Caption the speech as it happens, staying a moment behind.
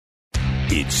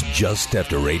It's just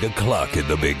after 8 o'clock in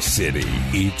the big city.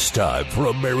 It's time for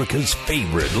America's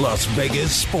favorite Las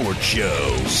Vegas sports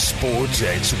show,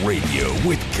 SportsX Radio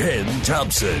with Ken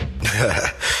Thompson.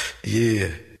 Yeah,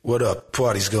 what up?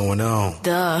 Party's going on.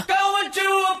 Duh. Going to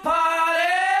a party!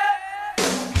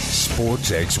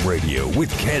 SportsX Radio with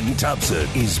Ken Thompson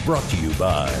is brought to you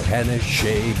by Hannah,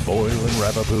 Shea, Boyle, and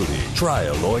Ravaputi.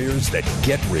 Trial lawyers that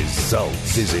get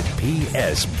results. Visit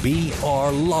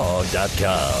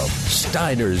PSBRlaw.com.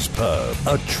 Steiner's Pub,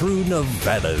 a true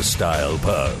Nevada-style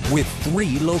pub with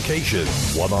 3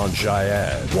 locations. One on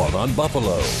Cheyenne, one on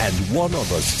Buffalo, and one on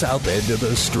the south end of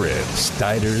the Strip.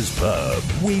 Steiner's Pub.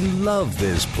 We love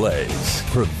this place.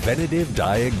 Preventative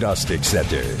Diagnostic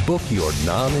Center. Book your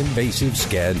non-invasive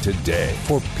scan today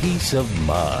for peace of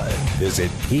mind.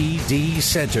 Visit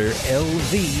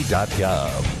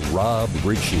pdcenterlv.com. Rob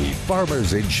Ritchie,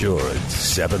 Farmers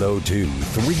Insurance,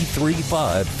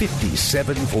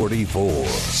 702-335-5744.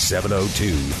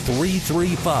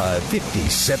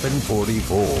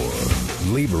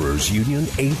 702-335-5744. Laborers Union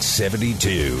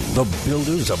 872, the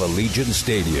builders of Allegiant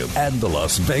Stadium and the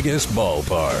Las Vegas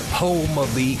Ballpark, home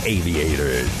of the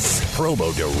Aviators.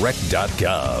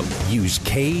 Promodirect.com. Use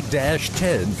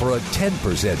K-10 for a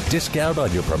 10% discount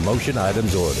on your promotion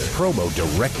items order.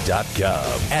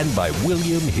 Promodirect.com. And by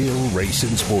William Hill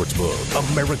Racing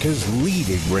Sportsbook, America's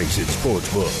leading racing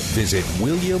sportsbook. Visit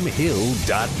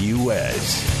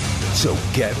williamhill.us. So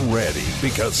get ready,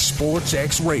 because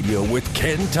SportsX Radio with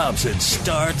Ken Thompson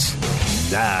starts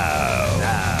now.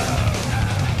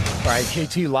 All right,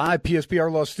 KT Live, PSBR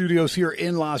Law Studios here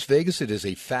in Las Vegas. It is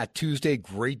a Fat Tuesday.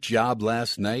 Great job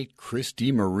last night. Chris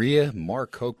DiMaria,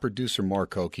 Mark Hoke, producer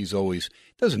Mark Hoke. He's always,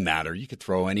 doesn't matter. You could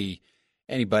throw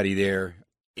anybody there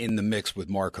in the mix with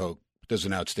Mark Hoke. Does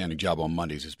an outstanding job on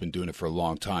Mondays. Has been doing it for a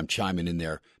long time, chiming in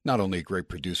there. Not only a great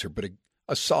producer, but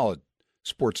a solid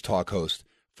sports talk host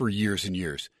for years and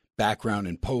years. Background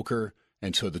in poker,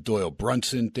 and so the Doyle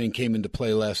Brunson thing came into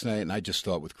play last night, and I just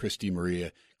thought with Chris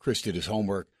DiMaria, Chris did his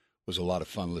homework. Was a lot of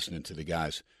fun listening to the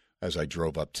guys as I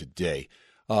drove up today.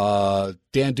 Dan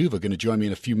Duva going to join me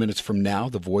in a few minutes from now,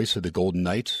 the voice of the Golden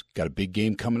Knights. Got a big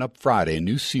game coming up Friday, a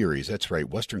new series. That's right,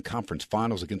 Western Conference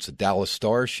Finals against the Dallas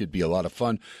Stars. Should be a lot of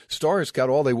fun. Stars got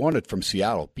all they wanted from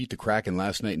Seattle. Beat the Kraken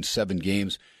last night in 7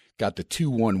 games. Got the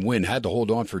 2-1 win. Had to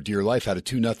hold on for dear life. Had a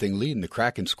 2-0 lead, and the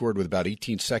Kraken scored with about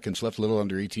 18 seconds left, a little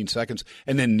under 18 seconds,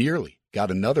 and then nearly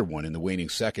got another one in the waning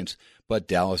seconds. But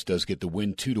Dallas does get the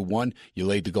win 2-1. You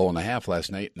laid the goal and a half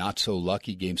last night. Not so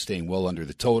lucky. Game staying well under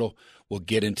the total. We'll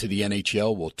get into the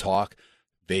NHL. We'll talk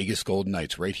Vegas Golden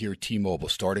Knights right here at T-Mobile.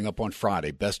 Starting up on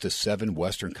Friday. Best of 7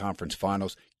 Western Conference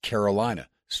Finals. Carolina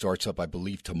starts up, I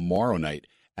believe, tomorrow night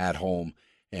at home.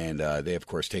 And they, of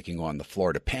course, taking on the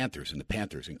Florida Panthers. And the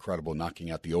Panthers, incredible,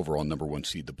 knocking out the overall number 1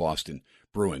 seed, the Boston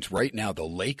Bruins. Right now, the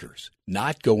Lakers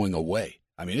not going away.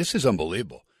 I mean, this is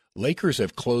unbelievable. Lakers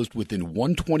have closed within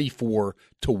 124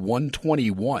 to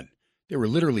 121. They were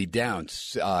literally down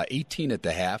 18 at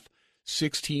the half,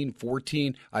 16,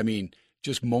 14. I mean,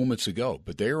 just moments ago.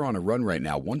 But they are on a run right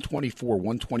now. 124,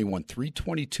 121,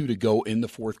 3:22 to go in the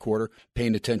fourth quarter.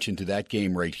 Paying attention to that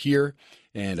game right here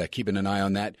and keeping an eye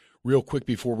on that. Real quick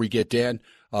before we get Dan,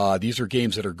 these are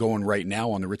games that are going right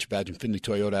now on the Rich Badge and Finley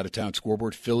Toyota out-of-town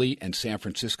scoreboard. Philly and San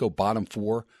Francisco, bottom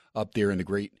 4 up there in the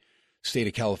great state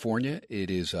of California. It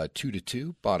is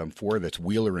 2-2, bottom 4. That's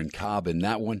Wheeler and Cobb in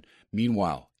that one.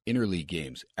 Meanwhile, interleague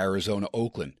games, Arizona,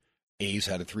 Oakland. A's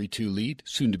had a 3-2 lead,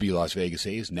 soon to be Las Vegas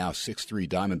A's, now 6-3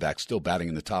 Diamondbacks, still batting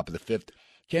in the top of the 5th.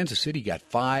 Kansas City got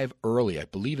 5 early, I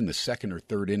believe in the second or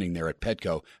third inning there at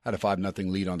Petco. Had a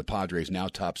 5-0 lead on the Padres, now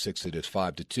top 6. It is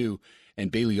 5-2. And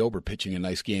Bailey Ober pitching a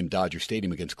nice game, Dodger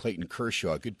Stadium against Clayton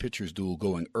Kershaw. Good pitchers duel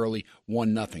going early,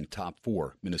 1-0, top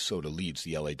 4. Minnesota leads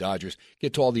the LA Dodgers.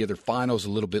 Get to all the other finals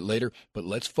a little bit later, but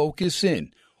let's focus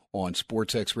in on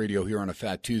SportsX Radio here on a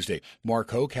Fat Tuesday.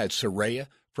 Mark Hoke had Saraya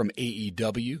from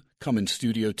AEW come in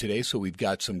studio today, so we've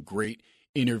got some great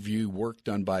interview work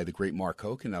done by the great Mark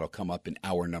Hoke, and that'll come up in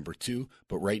hour number 2.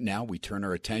 But right now, we turn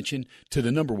our attention to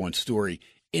the number 1 story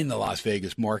in the Las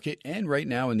Vegas market, and right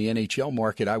now in the NHL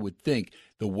market, I would think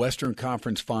the Western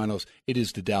Conference Finals, it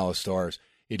is the Dallas Stars,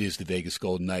 it is the Vegas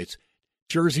Golden Knights.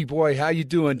 Jersey boy, how you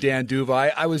doing, Dan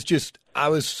Duva? I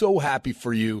was so happy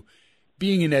for you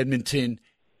being in Edmonton,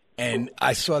 and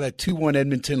I saw that 2-1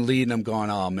 Edmonton lead, and I'm going,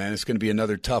 oh, man, it's going to be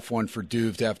another tough one for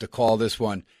Duve to have to call this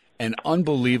one. And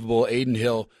unbelievable, Aiden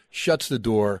Hill shuts the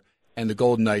door, and the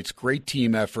Golden Knights, great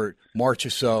team effort,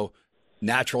 Marchessault,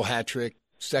 natural hat trick,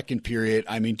 second period.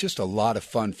 I mean, just a lot of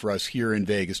fun for us here in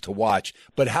Vegas to watch.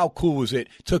 But how cool was it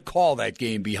to call that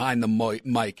game behind the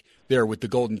mic there with the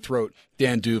Golden Throat,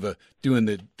 Dan Duva, doing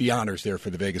the honors there for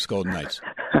the Vegas Golden Knights.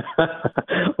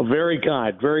 Well, very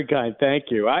kind, very kind. Thank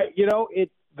you.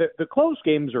 The close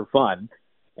games are fun,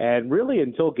 and really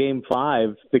until Game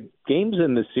 5, the games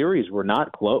in the series were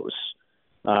not close.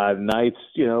 Knights,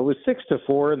 it was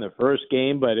 6-4 in the first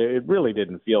game, but it really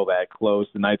didn't feel that close.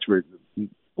 The Knights'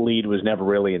 lead was never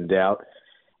really in doubt.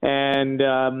 And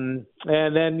then,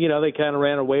 they kind of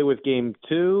ran away with Game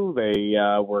 2. They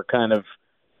were kind of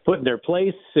put in their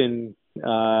place in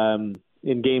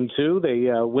Game 2. They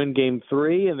win Game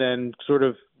 3, and then sort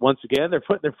of, once again, they're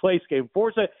put in their place Game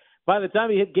 4. So by the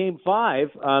time you hit Game 5,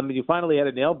 you finally had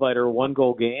a nail-biter, a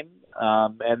one-goal game.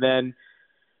 And then,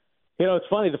 it's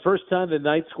funny. The first time the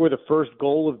Knights score the first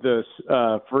goal of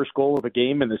the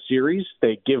game in the series,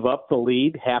 they give up the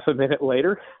lead half a minute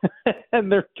later,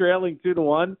 and they're trailing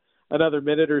 2-1 another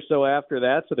minute or so after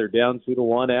that. So they're down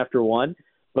 2-1 after one.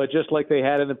 But just like they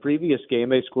had in the previous game,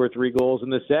 they scored 3 goals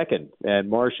in the second.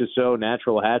 And Marchessault,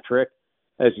 natural hat trick.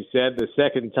 As you said, the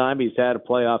second time he's had a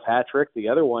playoff hat trick. The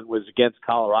other one was against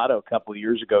Colorado a couple of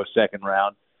years ago, second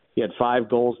round. He had 5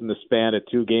 goals in the span of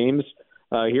 2 games.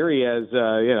 Here he has,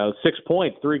 6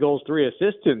 points, 3 goals, 3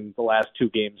 assists in the last 2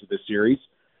 games of the series,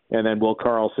 and then Will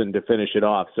Karlsson to finish it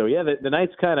off. So, the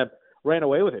Knights kind of ran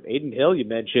away with it. Aiden Hill, you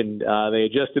mentioned, they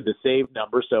adjusted the save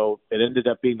number, so it ended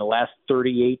up being the last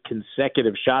 38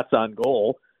 consecutive shots on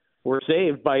goal were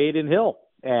saved by Aiden Hill,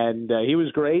 and he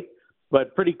was great,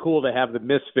 but pretty cool to have the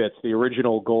misfits, the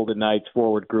original Golden Knights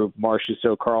forward group,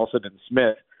 Marchessault, Karlsson, and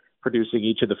Smith, producing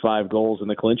each of the 5 goals in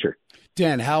the clincher.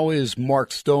 Dan, how is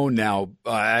Mark Stone now?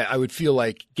 I would feel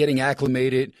like getting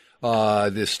acclimated,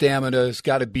 the stamina's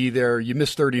got to be there. You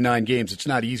missed 39 games. It's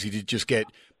not easy to just get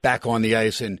back on the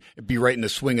ice and be right in the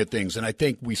swing of things. And I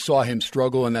think we saw him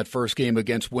struggle in that first game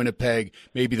against Winnipeg,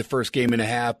 maybe the first game and a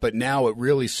half, but now it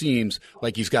really seems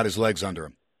like he's got his legs under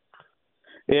him.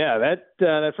 Yeah,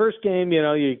 that first game,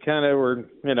 you kind of were,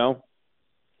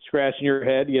 scratching your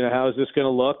head, how is this going to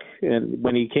look? And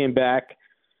when he came back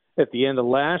at the end of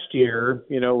last year,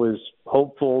 was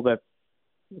hopeful that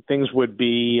things would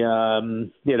be,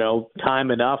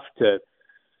 time enough to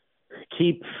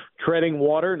keep treading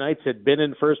water. Knights had been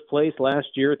in first place last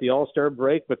year at the All-Star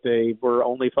break, but they were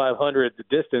only 500 the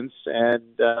distance, and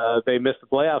they missed the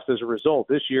playoffs as a result.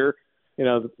 This year,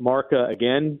 Mark,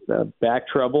 again, back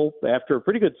trouble after a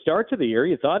pretty good start to the year.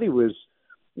 You thought he was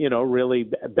really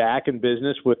back in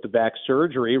business with the back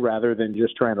surgery rather than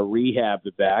just trying to rehab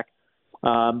the back.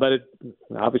 But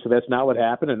obviously that's not what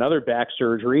happened. Another back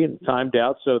surgery and timed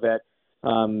out so that,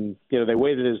 they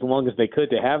waited as long as they could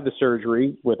to have the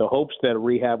surgery with the hopes that a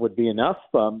rehab would be enough.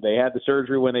 They had the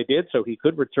surgery when they did, so he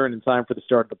could return in time for the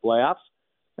start of the playoffs.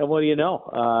 And what do you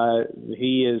know?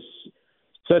 He is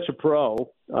such a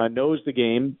pro, knows the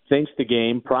game, thinks the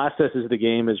game, processes the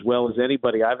game as well as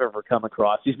anybody I've ever come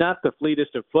across. He's not the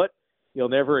fleetest of foot. You'll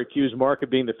never accuse Mark of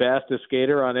being the fastest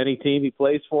skater on any team he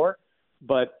plays for.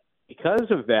 But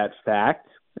because of that fact,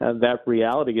 that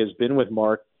reality has been with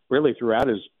Mark really throughout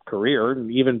his career,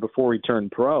 even before he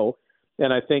turned pro.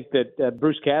 And I think that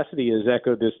Bruce Cassidy has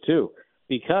echoed this too.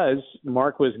 Because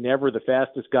Mark was never the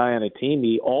fastest guy on a team,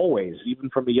 he always, even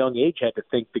from a young age, had to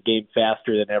think the game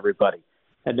faster than everybody.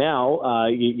 And now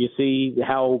you see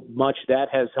how much that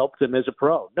has helped him as a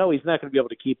pro. No, he's not going to be able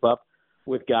to keep up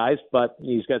with guys, but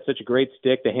he's got such a great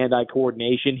stick, the hand-eye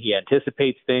coordination. He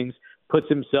anticipates things, puts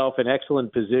himself in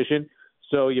excellent position.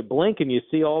 So you blink and you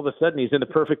see all of a sudden he's in the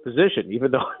perfect position,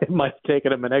 even though it might have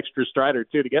taken him an extra stride or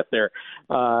two to get there.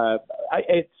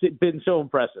 It's been so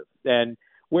impressive. And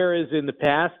whereas in the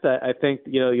past, I think,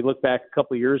 you look back a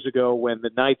couple of years ago when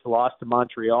the Knights lost to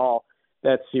Montreal,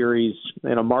 that series,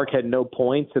 Mark had no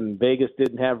points and Vegas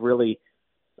didn't have really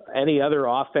any other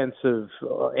offensive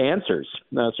answers.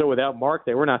 So without Mark,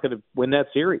 they were not going to win that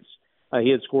series. He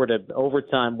had scored an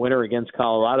overtime winner against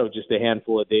Colorado just a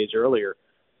handful of days earlier.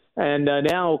 And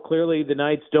now, clearly, the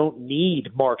Knights don't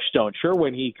need Mark Stone. Sure,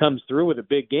 when he comes through with a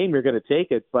big game, you're going to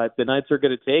take it, but the Knights are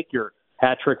going to take your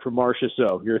hat trick from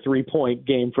Marchessault, your 3-point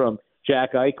game from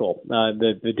Jack Eichel,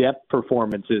 the depth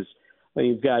performances.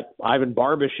 You've got Ivan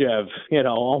Barbashev,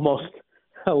 almost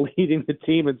leading the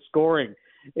team in scoring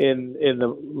in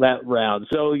that round.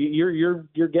 So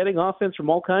you're getting offense from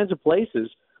all kinds of places.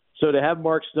 So to have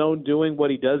Mark Stone doing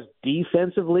what he does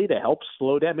defensively to help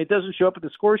slow down, it doesn't show up at the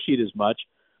score sheet as much.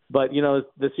 But,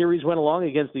 the series went along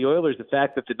against the Oilers. The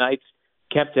fact that the Knights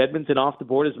kept Edmonton off the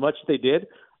board as much as they did,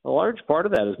 a large part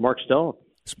of that is Mark Stone.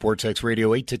 Sportsx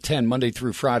Radio 8 to 10, Monday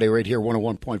through Friday, right here,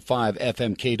 101.5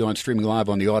 FM KDON, streaming live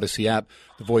on the Odyssey app.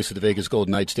 The voice of the Vegas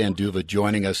Golden Knights, Dan Duva,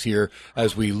 joining us here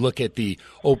as we look at the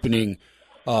opening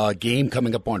Game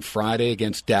coming up on Friday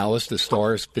against Dallas. The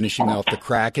Stars finishing off the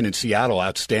Kraken in Seattle.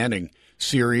 Outstanding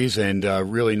series and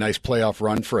really nice playoff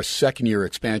run for a second-year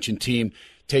expansion team,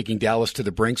 taking Dallas to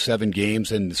the brink, 7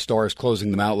 games, and the Stars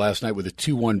closing them out last night with a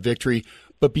 2-1 victory.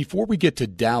 But before we get to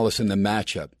Dallas and the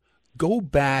matchup, go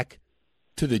back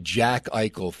to the Jack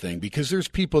Eichel thing, because there's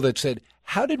people that said,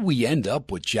 how did we end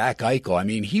up with Jack Eichel? I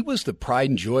mean, he was the pride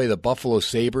and joy of the Buffalo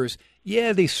Sabres.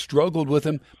 Yeah, they struggled with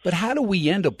him, but how do we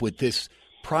end up with this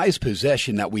prized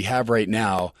possession that we have right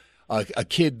now, a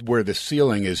kid where the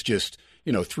ceiling is just,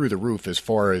 through the roof as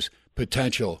far as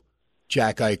potential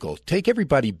Jack Eichel? Take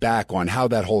everybody back on how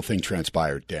that whole thing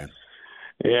transpired, Dan.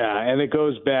 Yeah, and it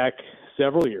goes back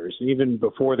several years. Even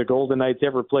before the Golden Knights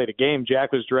ever played a game,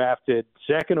 Jack was drafted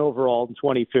 2nd overall in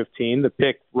 2015, the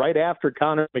pick right after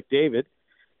Connor McDavid,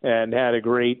 and had a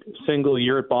great single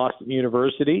year at Boston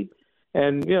University.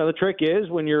 And, the trick is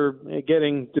when you're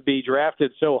getting to be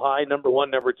drafted so high, number 1,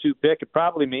 number 2 pick, it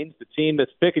probably means the team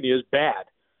that's picking you is bad.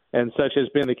 And such has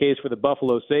been the case for the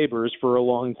Buffalo Sabres for a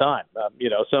long time.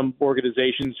 Some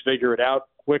organizations figure it out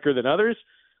quicker than others.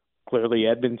 Clearly,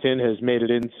 Edmonton has made it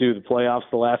into the playoffs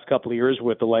the last couple of years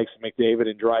with the likes of McDavid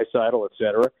and Draisaitl, et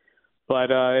cetera.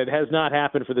 But it has not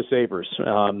happened for the Sabres.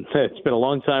 It's been a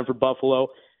long time for Buffalo,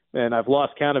 and I've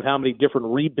lost count of how many different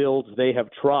rebuilds they have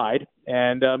tried.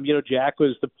 And, Jack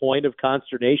was the point of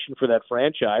consternation for that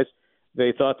franchise.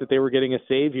 They thought that they were getting a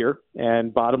savior,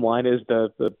 and bottom line is the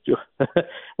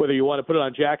whether you want to put it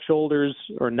on Jack's shoulders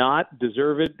or not,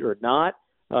 deserve it or not,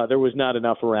 there was not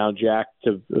enough around Jack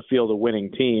to field a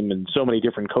winning team, and so many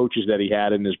different coaches that he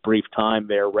had in his brief time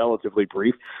there, relatively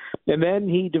brief. And then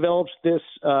he develops this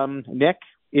neck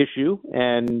issue,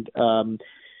 and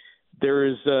there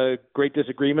is a great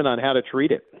disagreement on how to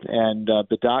treat it. And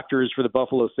the doctors for the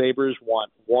Buffalo Sabres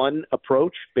want one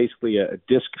approach, basically a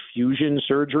disc fusion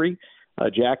surgery.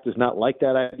 Jack does not like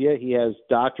that idea. He has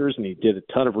doctors, and he did a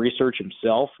ton of research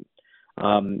himself.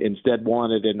 Instead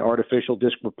wanted an artificial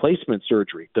disc replacement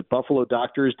surgery. The Buffalo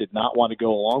doctors did not want to go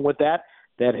along with that.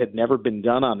 That had never been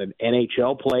done on an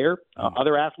NHL player.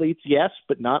 Other athletes, yes,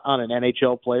 but not on an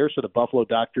NHL player. So the Buffalo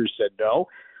doctors said no.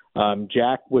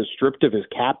 Jack was stripped of his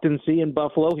captaincy in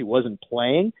Buffalo. He wasn't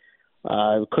playing,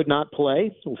 could not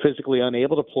play, physically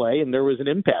unable to play, and there was an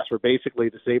impasse where basically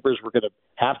the Sabres were going to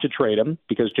have to trade him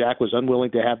because Jack was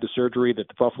unwilling to have the surgery that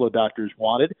the Buffalo doctors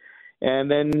wanted. And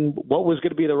then what was going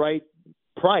to be the right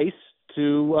price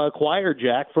to acquire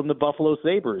Jack from the Buffalo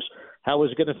Sabres? How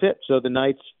was it going to fit? So the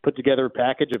Knights put together a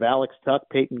package of Alex Tuch,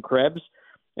 Peyton Krebs,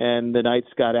 and the Knights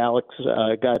got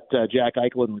Jack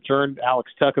Eichel in return.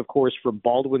 Alex Tuch, of course, from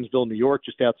Baldwinsville, New York,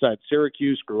 just outside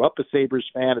Syracuse, grew up a Sabres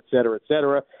fan, et cetera, et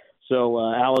cetera. So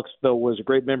Alex, though, was a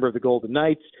great member of the Golden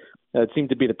Knights. It seemed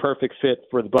to be the perfect fit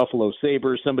for the Buffalo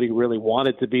Sabres, somebody who really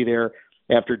wanted to be there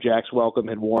after Jack's welcome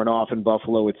had worn off in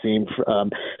Buffalo, it seemed.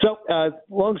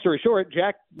 Long story short,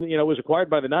 Jack, was acquired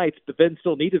by the Knights, but then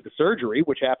still needed the surgery,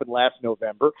 which happened last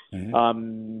November.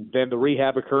 Mm-hmm. Then the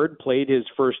rehab occurred, played his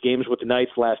first games with the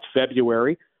Knights last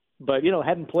February, but,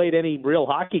 hadn't played any real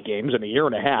hockey games in a year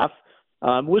and a half.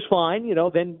 Was fine,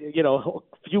 then,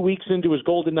 a few weeks into his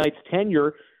Golden Knights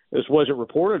tenure, this wasn't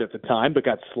reported at the time, but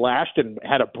got slashed and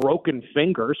had a broken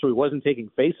finger, so he wasn't taking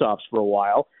faceoffs for a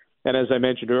while. And as I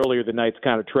mentioned earlier, the Knights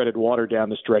kind of treaded water down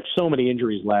the stretch. So many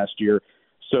injuries last year,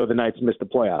 so the Knights missed the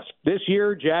playoffs. This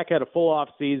year, Jack had a full off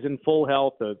season, full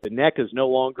health. The neck is no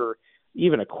longer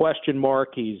even a question mark.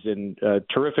 He's in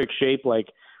terrific shape, like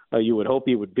you would hope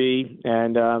he would be.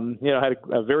 And, had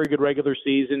a very good regular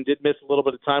season. Did miss a little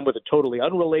bit of time with a totally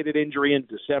unrelated injury in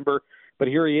December. But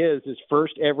here he is, his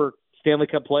first ever Stanley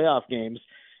Cup playoff games,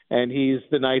 and he's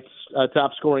the Knights'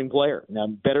 top scoring player. Now,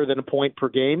 better than a point per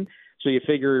game. So you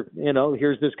figure,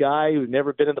 here's this guy who's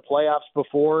never been in the playoffs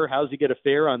before. How's he get a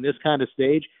fare on this kind of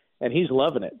stage? And he's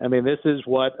loving it. I mean, this is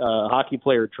what a hockey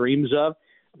player dreams of.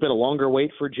 It's been a longer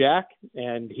wait for Jack,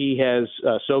 and he has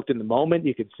soaked in the moment.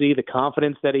 You can see the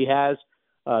confidence that he has,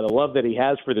 the love that he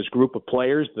has for this group of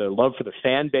players, the love for the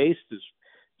fan base. His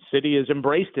city has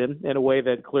embraced him in a way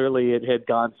that clearly it had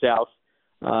gone south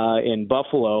in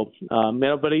Buffalo.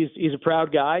 But he's a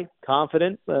proud guy,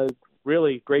 confident,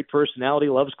 really great personality,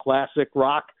 loves classic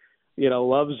rock,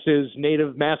 loves his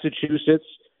native Massachusetts,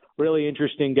 really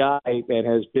interesting guy, and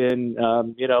has been,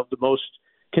 the most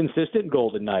consistent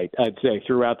Golden Knight, I'd say,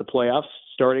 throughout the playoffs,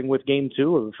 starting with Game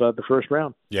 2 of the first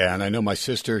round. Yeah, and I know my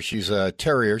sister, she's a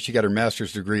Terrier. She got her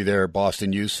master's degree there at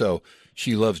Boston U, so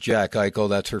she loves Jack Eichel.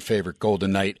 That's her favorite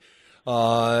Golden Knight.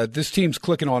 This team's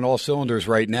clicking on all cylinders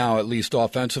right now, at least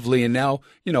offensively. And now,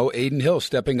 Aiden Hill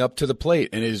stepping up to the plate.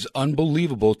 And it is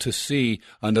unbelievable to see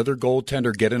another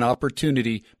goaltender get an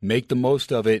opportunity, make the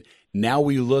most of it, Now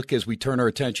we look as we turn our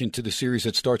attention to the series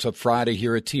that starts up Friday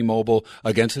here at T-Mobile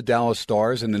against the Dallas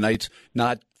Stars, and the Knights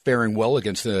not faring well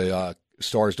against the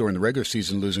Stars during the regular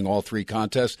season, losing all 3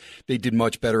 contests. They did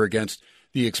much better against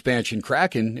the expansion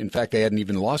Kraken. In fact, they hadn't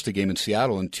even lost a game in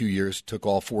Seattle in 2 years, took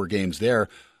all 4 games there.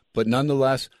 But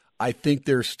nonetheless, I think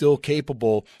they're still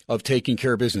capable of taking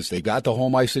care of business. They've got the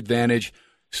home ice advantage.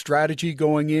 Strategy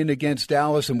going in against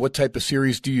Dallas, and what type of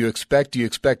series do you expect? Do you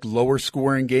expect lower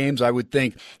scoring games? I would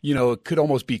think, it could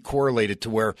almost be correlated to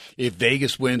where if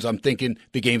Vegas wins, I'm thinking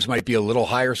the games might be a little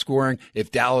higher scoring.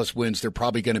 If Dallas wins, they're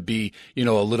probably going to be, a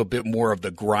little bit more of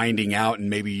the grinding out and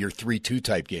maybe your 3-2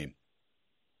 type game.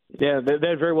 Yeah, that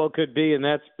very well could be, and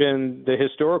that's been the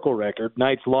historical record.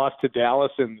 Knights lost to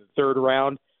Dallas in the third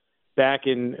round back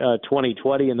in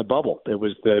 2020 in the bubble. It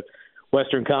was the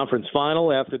Western Conference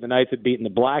Final after the Knights had beaten the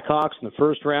Blackhawks in the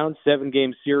first round,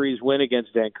 7-game series win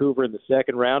against Vancouver in the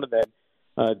second round, and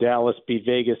then Dallas beat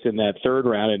Vegas in that third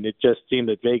round, and it just seemed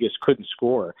that Vegas couldn't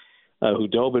score.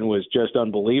 Hudobin was just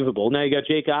unbelievable. Now you got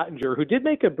Jake Ottinger, who did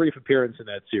make a brief appearance in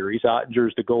that series.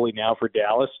 Ottinger's the goalie now for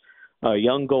Dallas, a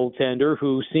young goaltender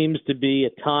who seems to be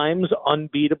at times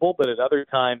unbeatable, but at other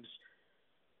times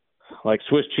like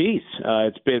Swiss cheese.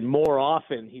 It's been more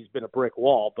often he's been a brick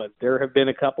wall, but there have been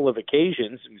a couple of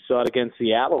occasions, we saw it against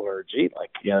Seattle, where,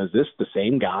 is this the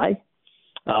same guy?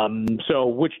 So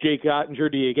which Jake Ottinger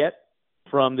do you get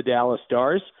from the Dallas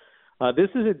Stars? This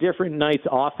is a different Knights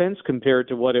offense compared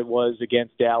to what it was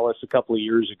against Dallas a couple of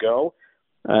years ago,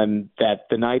 that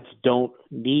the Knights don't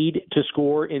need to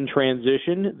score in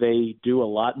transition. They do a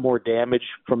lot more damage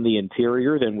from the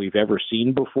interior than we've ever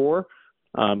seen before.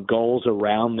 Goals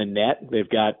around the net. They've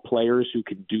got players who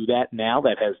can do that now.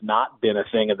 That has not been a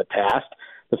thing in the past.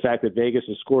 The fact that Vegas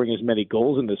is scoring as many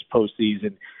goals in this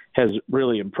postseason has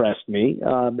really impressed me.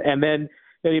 And then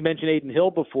you mentioned Aiden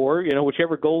Hill before.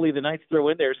 Whichever goalie the Knights throw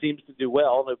in there seems to do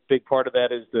well. A big part of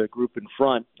that is the group in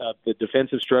front. The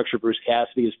defensive structure Bruce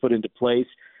Cassidy has put into place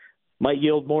might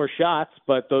yield more shots,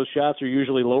 but those shots are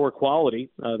usually lower quality.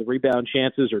 The rebound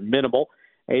chances are minimal.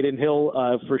 Aiden Hill,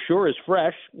 for sure, is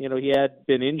fresh. He had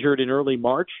been injured in early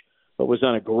March, but was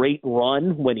on a great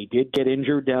run when he did get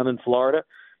injured down in Florida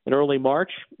in early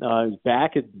March. He's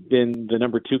back, had been the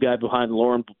number 2 guy behind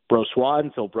Laurent Brossoit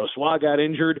until Brossoit got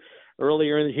injured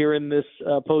earlier in this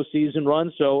postseason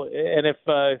run. So, and if,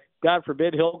 God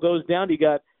forbid, Hill goes down, you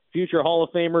got future Hall of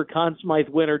Famer, Conn Smythe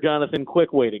winner Jonathan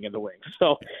Quick waiting in the wings.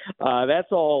 So that's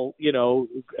all,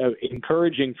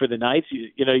 encouraging for the Knights.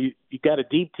 You've got a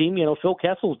deep team. Phil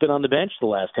Kessel's been on the bench the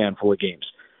last handful of games,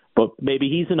 but maybe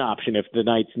he's an option if the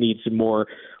Knights need some more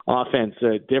offense,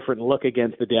 a different look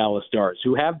against the Dallas Stars,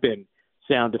 who have been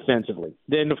sound defensively.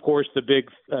 Then, of course, the big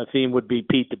theme would be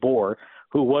Pete DeBoer,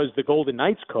 who was the Golden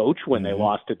Knights coach when they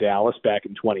lost to Dallas back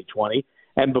in 2020.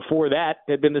 And before that,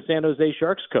 had been the San Jose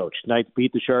Sharks coach. Knights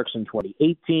beat the Sharks in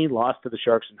 2018, lost to the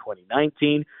Sharks in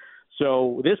 2019.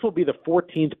 So this will be the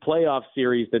 14th playoff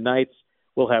series the Knights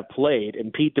will have played,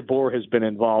 and Pete DeBoer has been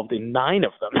involved in 9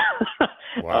 of them,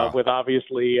 Wow. With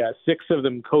obviously 6 of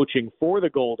them coaching for the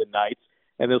Golden Knights,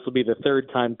 and this will be the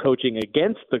 3rd time coaching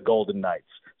against the Golden Knights.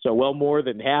 So well more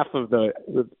than half of the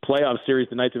playoff series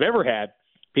the Knights have ever had,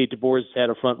 Pete DeBoer's had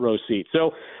a front row seat.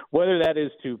 So whether that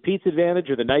is to Pete's advantage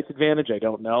or the Knights' advantage, I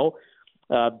don't know.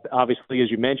 Obviously,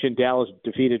 as you mentioned, Dallas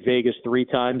defeated Vegas 3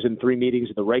 times in 3 meetings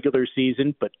in the regular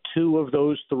season, but 2 of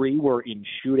those 3 were in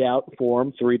shootout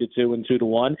form, 3-2 and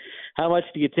 2-1. How much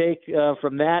do you take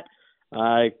from that?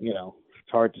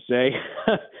 It's hard to say.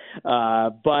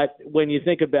 But when you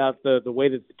think about the way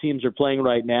that the teams are playing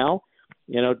right now,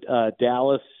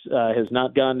 Dallas has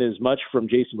not gotten as much from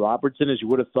Jason Robertson as you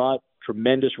would have thought.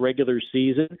 Tremendous regular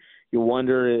season. You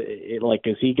wonder,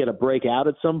 is he going to break out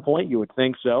at some point? You would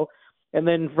think so. And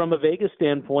then from a Vegas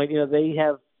standpoint, they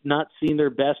have not seen their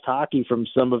best hockey from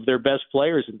some of their best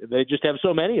players. They just have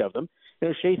so many of them.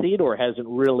 Shea Theodore hasn't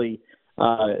really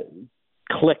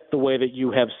clicked the way that you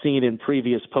have seen in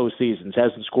previous postseasons,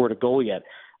 hasn't scored a goal yet.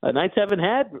 Knights haven't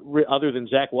had, other than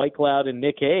Zach Whitecloud and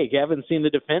Nick Hague, haven't seen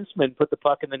the defensemen put the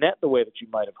puck in the net the way that you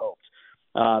might have hoped.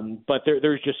 But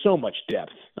there's just so much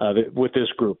depth with this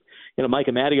group. Mike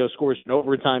Amadio scores an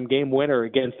overtime game winner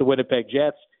against the Winnipeg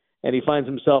Jets, and he finds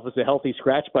himself as a healthy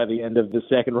scratch by the end of the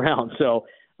second round. So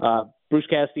Bruce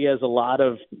Cassidy has a lot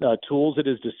of tools at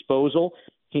his disposal.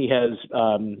 He has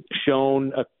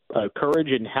shown courage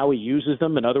in how he uses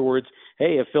them. In other words,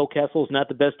 hey, if Phil Kessel's not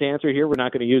the best answer here, we're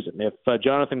not going to use him. If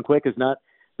Jonathan Quick is not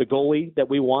the goalie that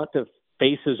we want to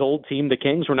face his old team, the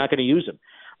Kings, we're not going to use him.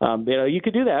 You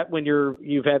could do that when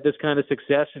you've had this kind of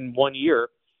success in 1 year.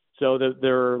 So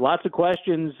there are lots of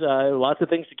questions, lots of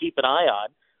things to keep an eye on.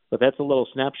 But that's a little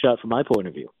snapshot from my point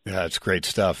of view. Yeah, it's great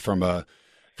stuff from a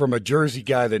Jersey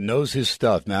guy that knows his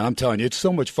stuff, man. I'm telling you, it's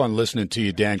so much fun listening to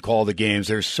you, Dan, call the games.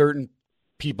 There's certain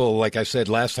people, like I said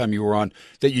last time you were on,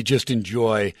 that you just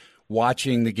enjoy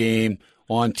watching the game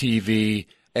on TV.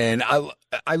 And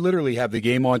I literally have the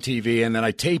game on TV, and then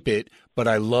I tape it, but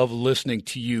I love listening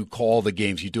to you call the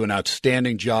games. You do an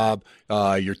outstanding job.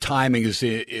 Your timing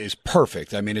is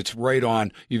perfect. I mean, it's right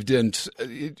on. You've done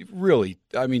really,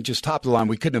 I mean, just top of the line.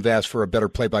 We couldn't have asked for a better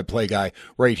play-by-play guy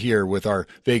right here with our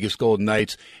Vegas Golden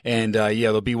Knights. And,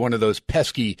 they'll be one of those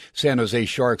pesky San Jose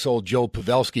Sharks, old Joe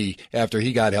Pavelski, after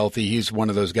he got healthy. He's one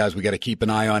of those guys we got to keep an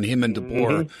eye on. Him and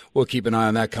DeBoer, we'll keep an eye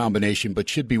on that combination, but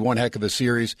should be one heck of a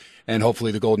series. And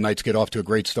hopefully the Golden Knights get off to a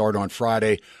great start on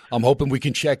Friday. I'm hoping we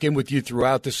can check in with you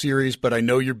throughout the series, but I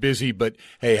know you're busy. But,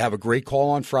 hey, have a great call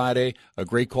on Friday, a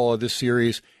great call of this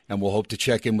series, and we'll hope to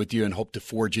check in with you and hope to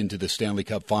forge into the Stanley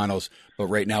Cup Finals. But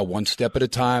right now, one step at a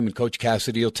time, and Coach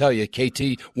Cassidy will tell you,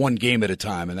 KT, one game at a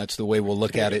time, and that's the way we'll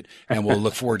look at it, and we'll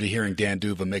look forward to hearing Dan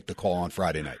Duva make the call on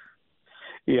Friday night.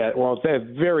 Yeah, well, that's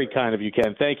very kind of you,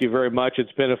 Ken. Thank you very much.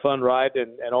 It's been a fun ride,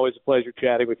 and always a pleasure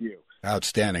chatting with you.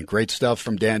 Outstanding. Great stuff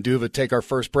from Dan Duva. Take our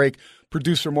first break.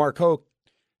 Producer Mark Hoke,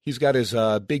 he's got his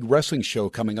big wrestling show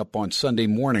coming up on Sunday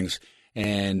mornings,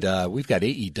 and we've got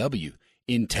AEW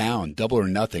in town, Double or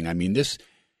Nothing. I mean, this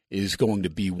is going to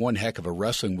be one heck of a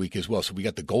wrestling week as well. So we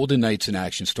got the Golden Knights in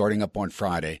action starting up on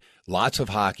Friday. Lots of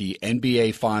hockey.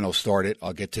 NBA Finals started.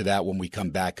 I'll get to that when we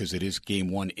come back because it is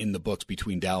game one in the books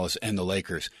between Dallas and the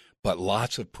Lakers. But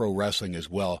lots of pro wrestling as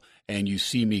well. And you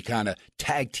see me kind of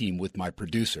tag team with my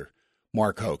producer,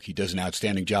 Mark Hoke. He does an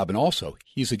outstanding job. And also,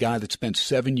 he's a guy that spent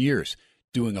 7 years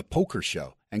doing a poker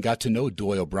show and got to know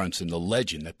Doyle Brunson, the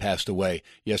legend that passed away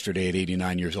yesterday at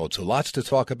 89 years old. So lots to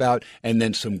talk about, and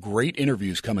then some great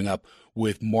interviews coming up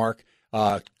with Mark.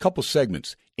 A couple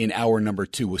segments in hour number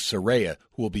 2 with Saraya,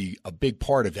 who will be a big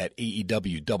part of that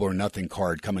AEW Double or Nothing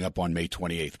card coming up on May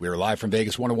 28th. We are live from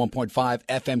Vegas, 101.5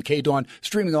 FM K-Dawn,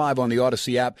 streaming live on the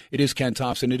Odyssey app. It is Ken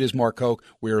Thompson. It is Mark Hoke.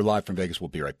 We are live from Vegas. We'll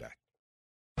be right back.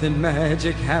 Then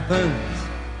magic happens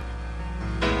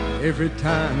every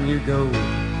time you go.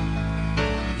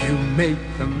 You make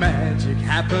the magic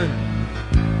happen.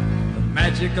 The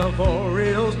magic of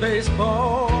Orioles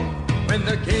baseball. When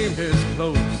the game is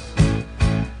close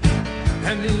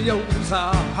and the O's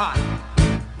are hot,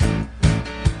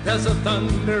 there's a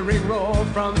thundering roar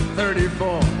from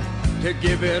 34 to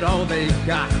give it all they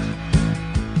got.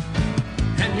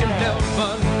 And you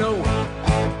never know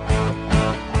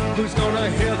who's gonna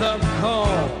hear the call.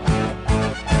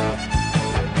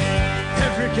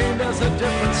 Every game there's a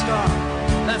different star.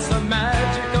 That's the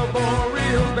magic of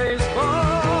Orioles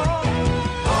baseball.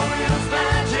 Orioles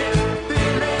magic,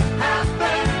 feel it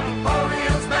happen.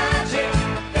 Orioles magic,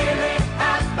 feel it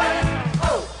happen.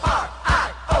 O-R-I-O-L-E-S.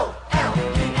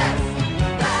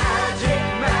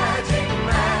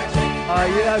 Magic.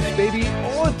 Yes, baby.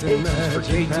 All it takes is for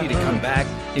KT to come back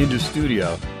into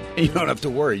studio, and you don't have to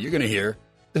worry. You're going to hear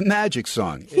the Magic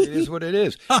song. It is what it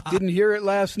is. Didn't hear it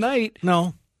last night.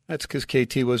 No. That's because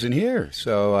KT wasn't here,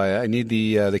 so I need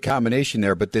the combination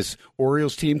there. But this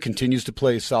Orioles team continues to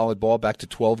play solid ball, back to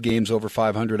 12 games over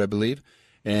 500, I believe,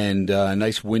 and a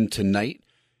nice win tonight.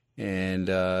 And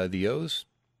the O's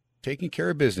taking care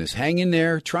of business, hang in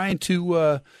there, trying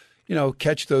to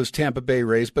catch those Tampa Bay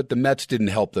Rays. But the Mets didn't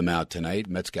help them out tonight.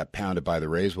 Mets got pounded by the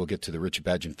Rays. We'll get to the Richard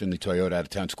Badge and Finley Toyota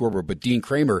out-of-town scoreboard. But Dean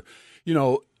Kramer,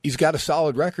 he's got a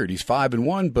solid record. He's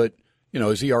 5-1, but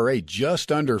his ERA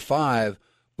just under 5.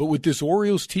 But with this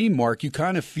Orioles team, Mark, you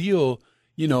kind of feel,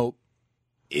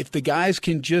 if the guys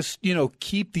can just,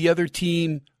 keep the other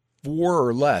team 4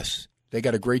 or less, they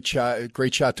got a great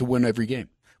shot to win every game.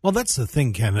 Well, that's the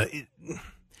thing, Ken.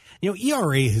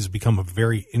 ERA has become a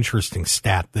very interesting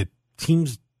stat that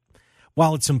teams,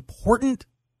 while it's important,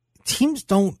 teams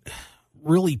don't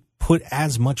really put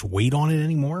as much weight on it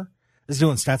anymore as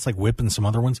doing stats like WHIP and some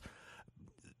other ones.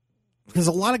 Because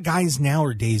a lot of guys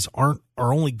nowadays are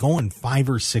only going 5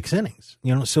 or 6 innings,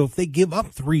 So if they give up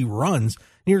 3 runs,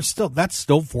 that's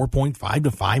still 4.5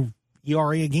 to 5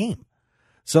 ERA a game.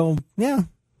 So yeah,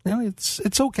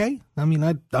 it's okay. I mean,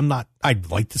 I'd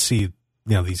like to see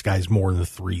these guys more in the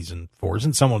 3s and 4s,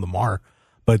 and some of them are.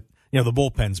 But the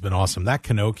bullpen's been awesome. That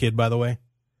Cano kid, by the way,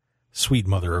 sweet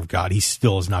mother of God, he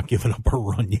still has not given up a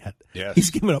run yet. Yes. He's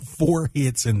given up 4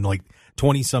 hits and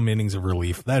 20-some innings of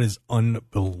relief. That is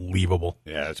unbelievable.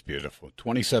 Yeah, it's beautiful.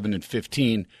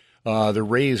 27-15. The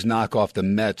Rays knock off the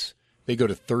Mets. They go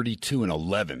to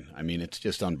 32-11. I mean, it's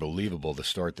just unbelievable the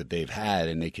start that they've had,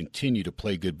 and they continue to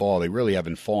play good ball. They really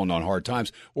haven't fallen on hard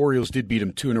times. Orioles did beat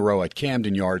them 2 in a row at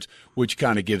Camden Yards, which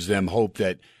kind of gives them hope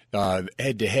that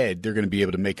head-to-head, they're going to be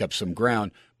able to make up some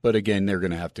ground. But again, they're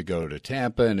going to have to go to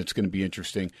Tampa, and it's going to be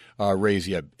interesting. Rays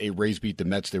beat the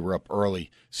Mets. They were up early,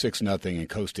 6-0, and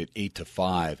coasted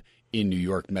 8-5 in New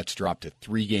York. Mets dropped to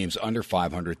 3 games under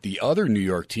 500. The other New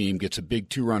York team gets a big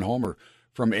 2-run homer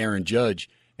from Aaron Judge,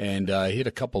 and hit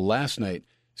a couple last night.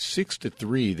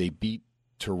 6-3, they beat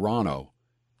Toronto.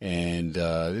 And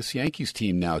this Yankees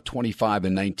team now,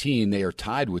 25-19, they are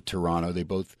tied with Toronto. They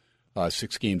both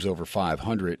 6 games over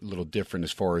 500, a little different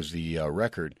as far as the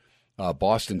record.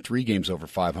 Boston, 3 games over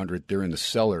 500. They're in the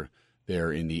cellar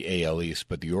there in the AL East.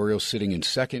 But the Orioles sitting in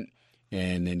second,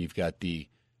 and then you've got the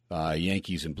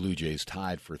Yankees and Blue Jays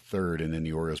tied for third, and then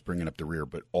the Orioles bringing up the rear.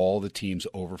 But all the teams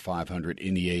over 500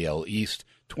 in the AL East,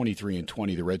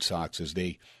 23-20, the Red Sox, as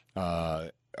they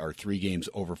are 3 games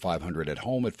over 500 at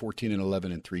home at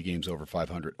 14-11, and 3 games over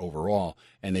 500 overall.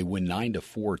 And they win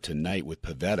 9-4 tonight with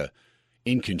Pivetta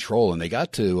in control, and they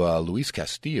got to Luis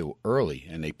Castillo early,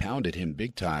 and they pounded him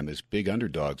big time as big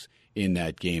underdogs in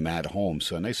that game at home.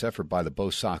 So a nice effort by the Bo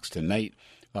Sox tonight.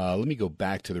 Let me go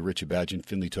back to the Rich Abajian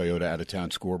Finley Toyota out-of-town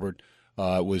scoreboard.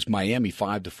 It was Miami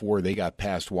 5-4. They got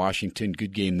past Washington.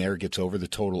 Good game there. Gets over the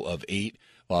total of 8.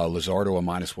 Luzardo a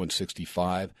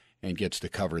 -165 and gets the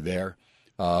cover there.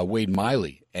 Wade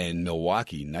Miley and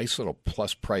Milwaukee. Nice little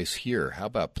plus price here. How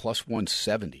about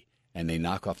 +170? And they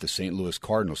knock off the St. Louis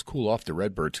Cardinals, cool off the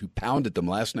Redbirds, who pounded them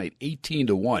last night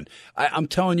 18-1. I'm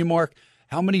telling you, Mark,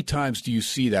 how many times do you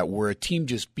see that where a team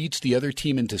just beats the other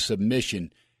team into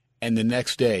submission and the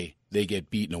next day they get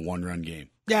beat in a 1-run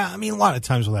game? Yeah, I mean, a lot of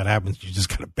times when that happens, you just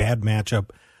got a bad matchup.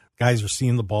 Guys are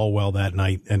seeing the ball well that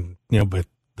night, and, but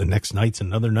the next night's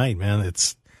another night, man.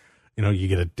 It's, you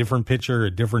get a different pitcher, a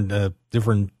different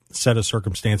set of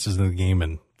circumstances in the game,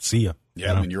 and see ya.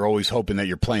 Yeah, I mean, you're always hoping that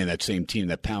you're playing that same team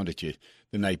that pounded you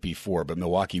the night before. But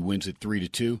Milwaukee wins it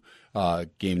 3-2.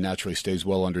 Game naturally stays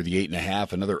well under the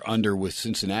 8.5. Another under with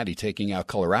Cincinnati taking out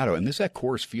Colorado. And this at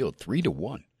Coors Field,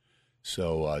 3-1.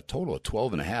 So a total of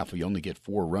 12.5. We only get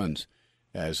 4 runs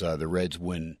as the Reds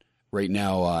win. Right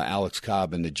now, Alex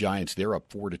Cobb and the Giants, they're up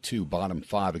 4-2, bottom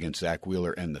 5 against Zach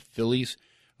Wheeler and the Phillies.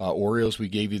 Orioles, we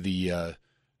gave you the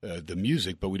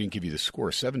music, but we didn't give you the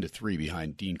score. 7-3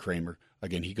 behind Dean Kramer.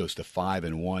 Again, he goes to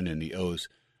 5-1, and the O's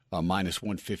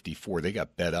 -154. They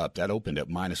got bet up. That opened at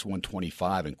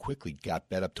 -125 and quickly got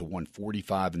bet up to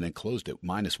 145 and then closed at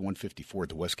 -154 at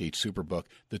the Westgate Superbook.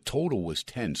 The total was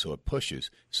 10, so it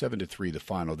pushes 7-3 the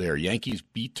final there. Yankees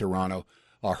beat Toronto.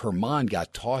 Herman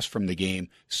got tossed from the game,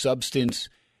 substance,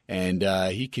 and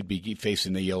he could be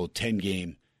facing the old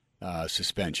 10-game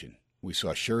suspension. We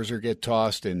saw Scherzer get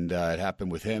tossed, and it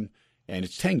happened with him. And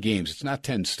it's 10 games. It's not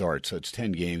 10 starts, so it's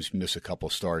 10 games. Miss a couple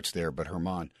starts there, but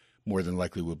Herman more than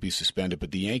likely will be suspended.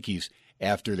 But the Yankees,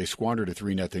 after they squandered a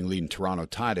 3-0 lead and Toronto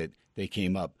tied it, they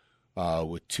came up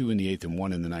with 2 in the 8th and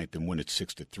 1 in the 9th and win it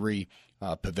 6-3.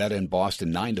 Pivetta in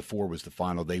Boston, 9-4 was the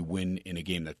final. They win in a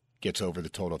game that gets over the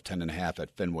total of 10.5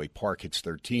 at Fenway Park, hits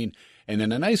 13. And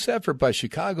then a nice effort by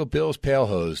Chicago Bills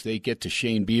Palehose. They get to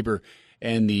Shane Bieber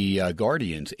and the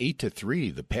Guardians, 8-3.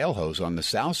 The Palehose on the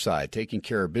south side taking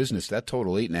care of business. That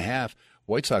total 8.5.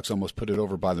 White Sox almost put it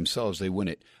over by themselves. They win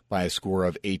it by a score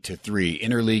of 8-3.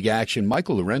 Interleague action.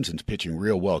 Michael Lorenzen's pitching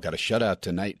real well. Got a shutout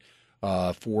tonight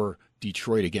for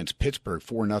Detroit against Pittsburgh.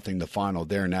 4-0 the final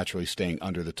there, naturally staying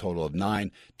under the total of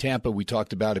 9. Tampa, we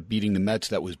talked about it, beating the Mets.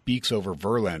 That was Beeks over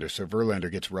Verlander. So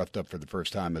Verlander gets roughed up for the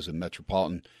first time as a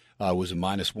Metropolitan. Was a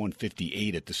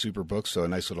 -158 at the Superbook, so a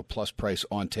nice little plus price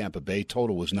on Tampa Bay.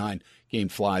 Total was 9. Game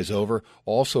flies over.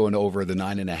 Also an over the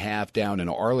 9.5 down in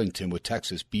Arlington with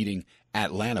Texas beating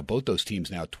Atlanta. Both those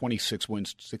teams now 26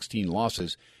 wins, 16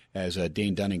 losses as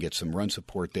Dane Dunning gets some run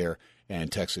support there,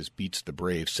 and Texas beats the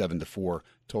Braves 7-4.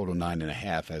 Total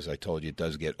 9.5. As I told you, it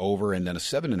does get over, and then a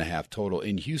 7.5 total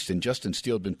in Houston. Justin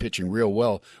Steele had been pitching real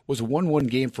well. Was a 1-1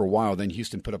 game for a while. Then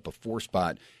Houston put up a 4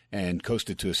 spot and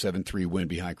coasted to a 7-3 win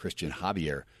behind Christian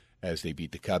Javier as they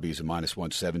beat the Cubbies. A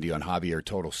 -170 on Javier.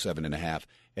 Total 7.5.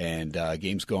 And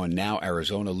games going now.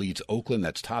 Arizona leads Oakland.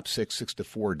 That's top 6,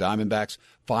 6-4. Diamondbacks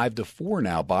 5-4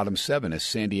 now, bottom 7 as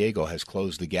San Diego has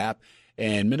closed the gap.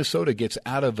 And Minnesota gets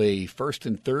out of a first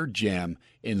and third jam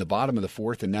in the bottom of the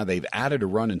 4th, and now they've added a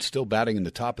run and still batting in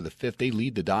the top of the 5th. They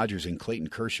lead the Dodgers and Clayton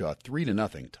Kershaw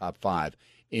 3-0, top 5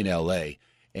 in L.A.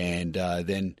 And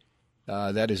then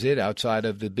that is it outside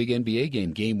of the big NBA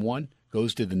game. Game 1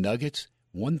 goes to the Nuggets,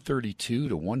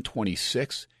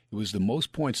 132-126. It was the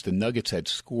most points the Nuggets had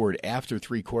scored after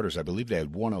 3 quarters. I believe they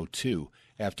had 102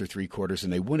 after 3 quarters,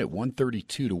 and they won it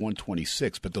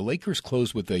 132-126. But the Lakers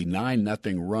closed with a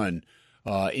 9-0 run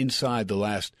inside the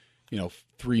last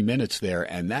 3 minutes there,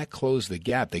 and that closed the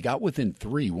gap. They got within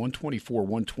 3,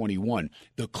 124-121.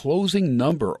 The closing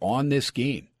number on this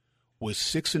game was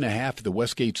 6.5 at the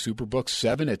Westgate Superbook,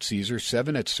 7 at Caesar,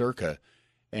 7 at Circa.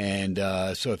 And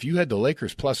so if you had the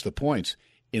Lakers plus the points,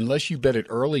 unless you bet it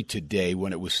early today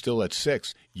when it was still at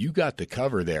 6, you got the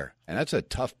cover there. And that's a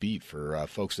tough beat for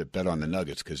folks that bet on the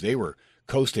Nuggets because they were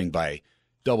coasting by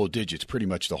double digits pretty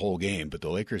much the whole game. But the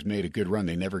Lakers made a good run.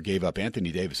 They never gave up.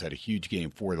 Anthony Davis had a huge game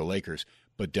for the Lakers,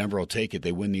 but Denver will take it.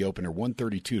 They win the opener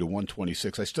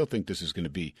 132-126. I still think this is going to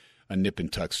be a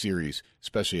nip-and-tuck series,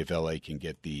 especially if L.A. can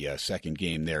get the second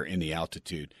game there in the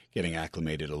altitude, getting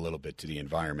acclimated a little bit to the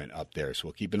environment up there. So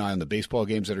we'll keep an eye on the baseball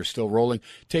games that are still rolling.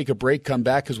 Take a break, come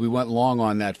back, because we went long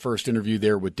on that first interview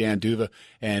there with Dan Duva,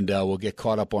 and we'll get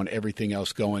caught up on everything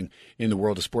else going in the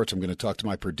world of sports. I'm going to talk to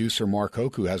my producer, Mark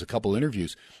Hoke, who has a couple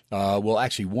interviews.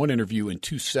 Actually, one interview in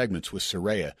 2 segments with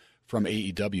Saraya from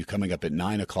AEW coming up at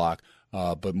 9 o'clock.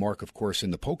 But Mark, of course,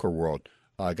 in the poker world,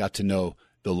 got to know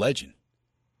the legend,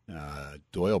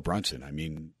 Doyle Brunson. I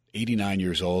mean, 89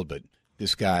 years old, but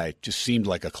this guy just seemed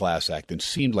like a class act and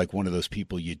seemed like one of those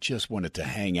people you just wanted to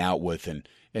hang out with and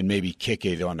maybe kick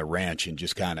it on the ranch and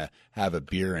just kind of have a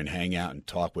beer and hang out and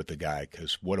talk with the guy,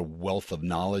 because what a wealth of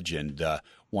knowledge and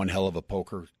one hell of a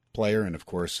poker player. And, of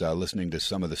course, listening to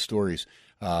some of the stories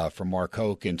from Mark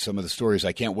Hoke and some of the stories.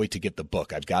 I can't wait to get the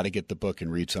book. I've got to get the book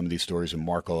and read some of these stories, and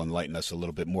Mark will enlighten us a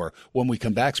little bit more. When we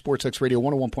come back, SportsX Radio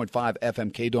 101.5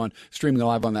 FM KDAWN, streaming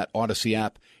live on that Odyssey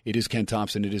app. It is Ken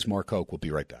Thompson. It is Mark Hoke. We'll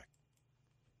be right back.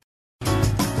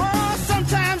 Well,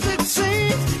 sometimes it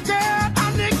seems, girl,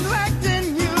 I'm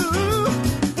neglecting you.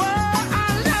 Well,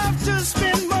 I love to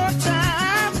spend more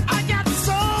time. I got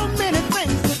so many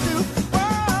things to do.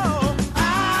 Whoa,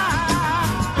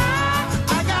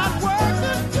 I got work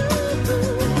to do.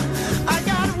 I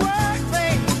got work,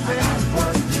 baby.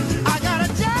 I got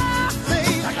a job,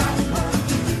 baby.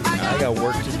 I got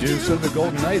work to do. So the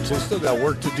Golden Knights, they still got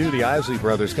work to do. The Isley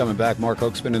brothers coming back. Mark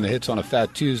Hoke spinning the hits on a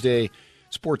Fat Tuesday.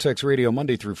 SportsX Radio,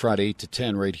 Monday through Friday, 8 to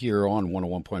 10, right here on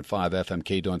 101.5 FM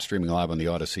KDAWN, streaming live on the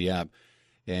Odyssey app.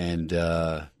 And,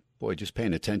 just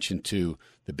paying attention to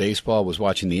the baseball. Was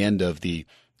watching the end of the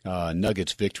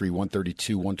Nuggets victory,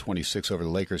 132-126 over the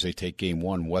Lakers. They take Game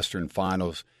 1, Western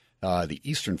Finals. The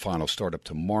Eastern Finals start up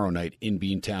tomorrow night in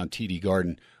Beantown, TD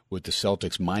Garden, with the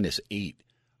Celtics -8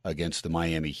 against the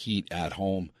Miami Heat at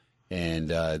home. And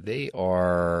they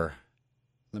are...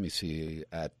 Let me see,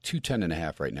 at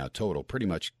 210.5 right now total. Pretty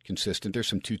much consistent. There's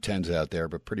some 210s out there,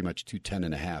 but pretty much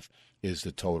 210.5 is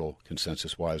the total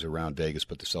consensus-wise around Vegas.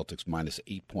 But the Celtics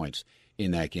 -8 points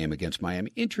in that game against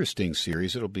Miami. Interesting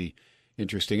series. It'll be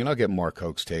interesting. And I'll get Mark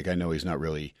Hoke's take. I know he's not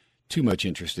really too much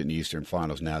interested in the Eastern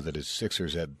Finals now that his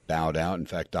Sixers have bowed out. In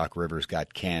fact, Doc Rivers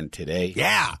got canned today.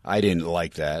 Yeah. I didn't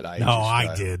like that.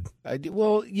 I did.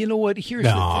 Well, you know what? Here's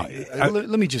the thing.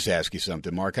 Let me just ask you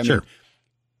something, Mark. I mean,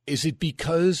 is it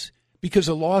because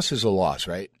a loss is a loss,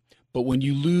 right? But when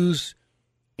you lose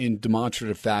in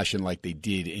demonstrative fashion like they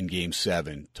did in Game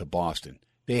 7 to Boston,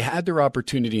 they had their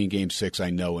opportunity in Game 6,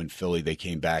 I know, in Philly. They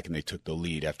came back and they took the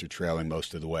lead after trailing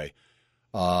most of the way.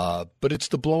 But it's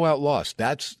the blowout loss.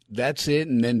 That's it.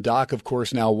 And then Doc, of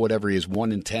course, now whatever he is,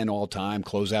 1-10 all time,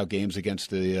 closeout games against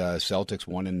the Celtics,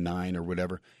 1-9 or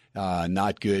whatever.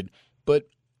 Not good. But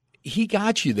he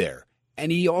got you there.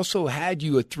 And he also had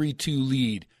you a 3-2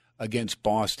 lead against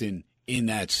Boston in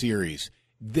that series.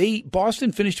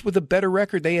 Boston finished with a better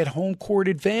record. They had home court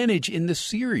advantage in the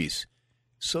series.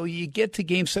 So you get to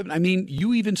Game 7. I mean,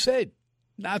 you even said,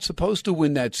 not supposed to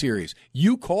win that series.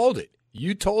 You called it.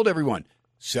 You told everyone,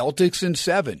 Celtics in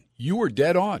 7. You were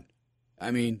dead on.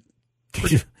 I mean,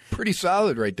 pretty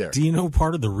solid right there. Do you know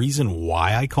part of the reason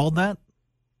why I called that?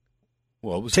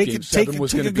 Well, it was Game 7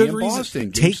 was going to be in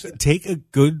Boston.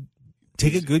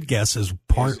 Take a good guess as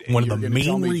one of the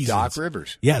main reasons. Doc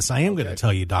Rivers. Yes, I am going to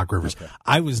tell you Doc Rivers. Okay.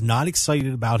 I was not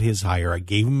excited about his hire. I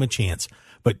gave him a chance.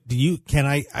 But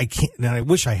I can't, and I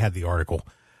wish I had the article.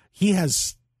 He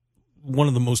has one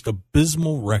of the most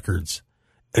abysmal records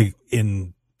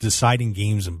in deciding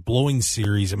games and blowing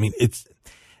series. I mean,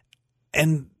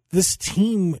 and this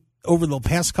team over the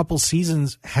past couple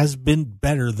seasons has been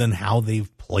better than how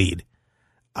they've played.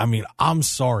 I mean, I'm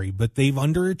sorry, but they've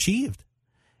underachieved.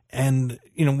 And,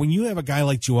 when you have a guy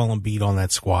like Joel Embiid on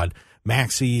that squad,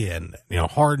 Maxey and,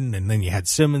 Harden, and then you had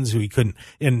Simmons who he couldn't,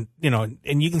 and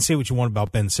you can say what you want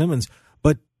about Ben Simmons,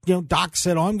 but, Doc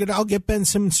said, I'll get Ben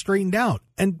Simmons straightened out.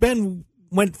 And Ben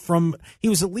went from, he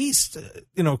was at least,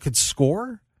 could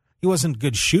score. He wasn't a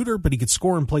good shooter, but he could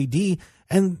score and play D,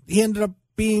 and he ended up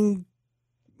being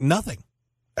nothing.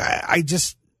 I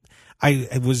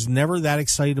was never that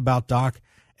excited about Doc.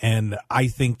 And I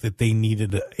think that they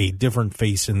needed a different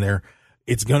face in there.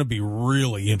 It's going to be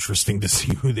really interesting to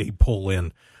see who they pull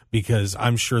in, because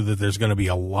I'm sure that there's going to be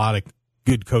a lot of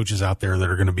good coaches out there that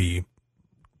are going to be,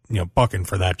 bucking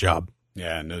for that job.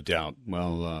 Yeah, no doubt.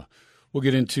 Well, we'll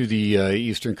get into the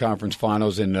Eastern Conference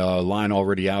Finals, and line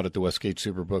already out at the Westgate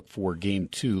Superbook for Game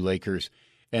 2, Lakers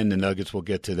and the Nuggets. We'll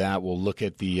get to that. We'll look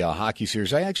at the hockey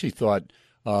series. I actually thought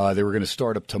they were going to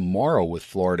start up tomorrow with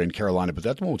Florida and Carolina, but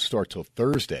that won't start till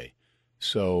Thursday.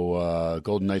 So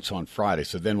Golden Knights on Friday.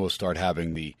 So then we'll start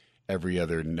having the every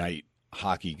other night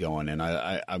hockey going, and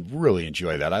I really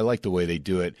enjoy that. I like the way they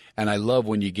do it, and I love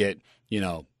when you get,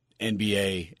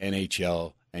 NBA,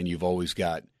 NHL, and you've always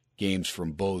got games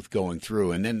from both going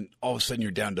through, and then all of a sudden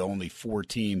you're down to only 4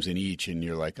 teams in each, and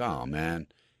you're like, oh, man.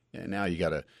 And now you got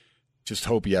to just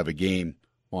hope you have a game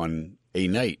on a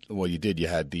night. Well, you did. You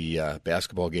had the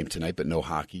basketball game tonight, but no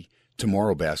hockey.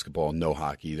 Tomorrow, basketball, no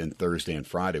hockey. Then Thursday and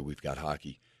Friday, we've got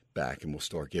hockey back, and we'll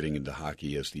start getting into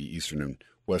hockey as the Eastern and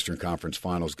Western Conference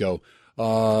Finals go.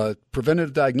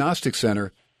 Preventative Diagnostic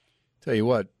Center, tell you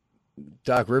what,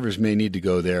 Doc Rivers may need to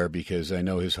go there, because I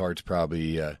know his heart's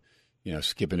probably,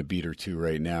 skipping a beat or two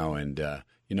right now. And,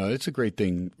 it's a great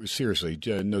thing. Seriously,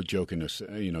 no joking,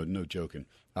 no joking.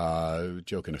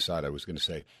 Joking aside, I was going to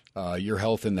say, your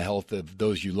health and the health of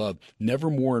those you love, never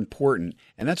more important.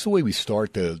 And that's the way we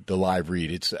start the live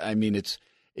read.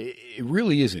 It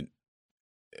really isn't,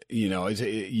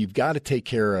 you've got to take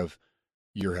care of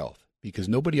your health, because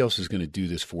nobody else is going to do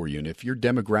this for you. And if you're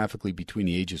demographically between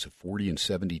the ages of 40 and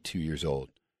 72 years old,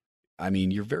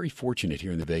 you're very fortunate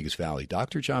here in the Vegas Valley.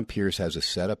 Dr. John Pierce has a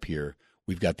setup here.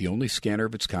 We've got the only scanner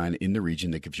of its kind in the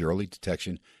region that gives you early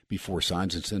detection before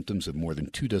signs and symptoms of more than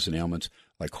 24 ailments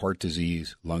like heart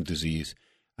disease, lung disease.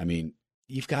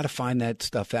 You've got to find that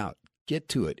stuff out. Get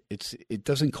to it. It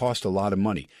doesn't cost a lot of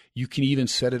money. You can even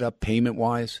set it up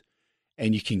payment-wise,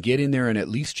 and you can get in there and at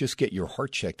least just get your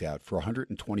heart checked out for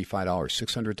 $125,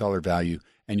 $600 value,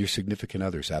 and your significant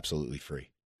other is absolutely free.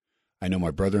 I know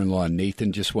my brother-in-law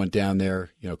Nathan just went down there.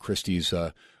 Christy's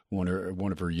one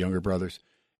of her younger brothers,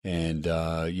 and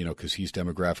because he's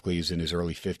demographically he's in his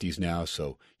early 50s now,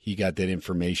 so he got that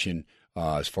information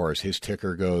as far as his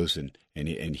ticker goes, and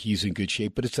he's in good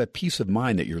shape. But it's that peace of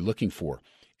mind that you're looking for.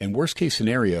 And worst case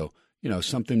scenario,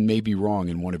 something may be wrong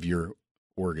in one of your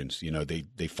organs.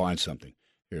 They find something.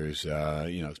 There's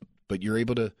but you're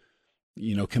able to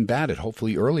combat it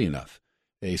hopefully early enough.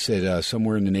 They said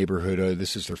somewhere in the neighborhood,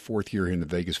 this is their 4th year in the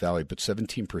Vegas Valley, but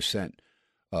 17%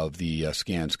 of the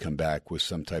scans come back with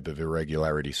some type of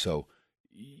irregularity. So,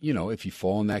 if you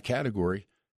fall in that category,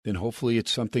 then hopefully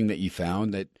it's something that you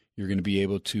found that you're going to be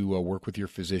able to work with your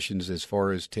physicians as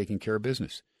far as taking care of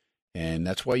business. And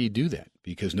that's why you do that,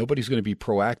 because nobody's going to be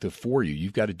proactive for you.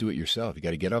 You've got to do it yourself. You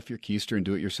got to get off your keister and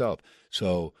do it yourself.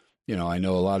 So, I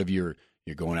know a lot of you're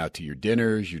going out to your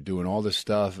dinners, you're doing all this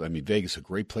stuff. Vegas is a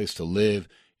great place to live.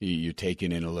 You're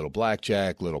taking in a little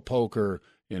blackjack, little poker,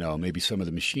 maybe some of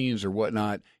the machines or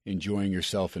whatnot, enjoying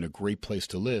yourself in a great place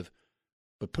to live.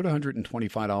 But put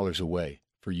 $125 away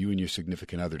for you and your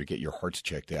significant other to get your hearts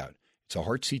checked out. It's a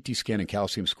heart CT scan and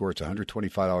calcium score. It's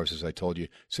 $125, as I told you,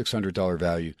 $600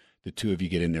 value. The two of you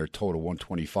get in there, total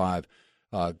 $125.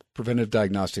 Preventative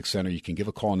Diagnostic Center. You can give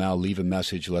a call now, leave a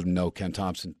message, let them know Ken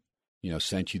Thompson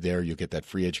sent you there. You'll get that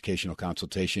free educational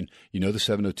consultation. The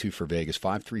 702 for Vegas,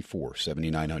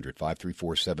 534-7900,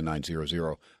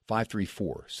 534-7900,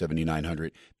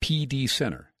 534-7900,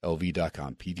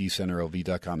 pdcenterlv.com,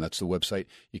 pdcenterlv.com. That's the website.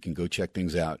 You can go check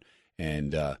things out.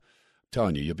 And I'm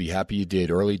telling you, you'll be happy you did.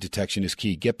 Early detection is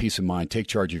key. Get peace of mind. Take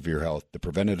charge of your health. The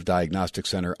Preventative Diagnostic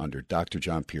Center under Dr.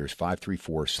 John Pierce,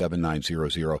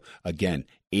 534-7900. Again,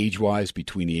 age-wise,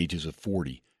 between the ages of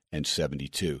 40 and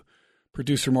 72.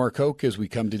 Producer Mark Hoke, as we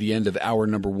come to the end of hour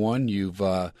number 1, you've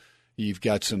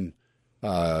got some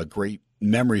great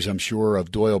memories, I'm sure,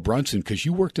 of Doyle Brunson, because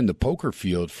you worked in the poker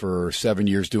field for 7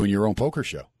 years doing your own poker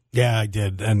show. Yeah, I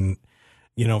did. And,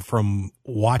 from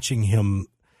watching him,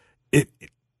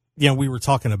 we were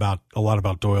talking a lot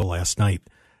about Doyle last night,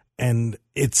 and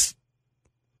it's,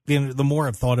 the more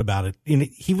I've thought about it,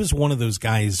 he was one of those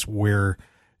guys where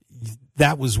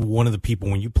that was one of the people,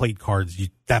 when you played cards,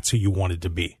 that's who you wanted to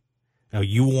be.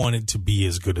 You wanted to be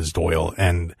as good as Doyle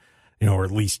and, or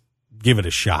at least give it a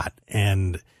shot.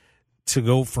 And to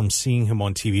go from seeing him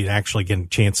on TV to actually getting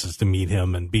chances to meet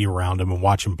him and be around him and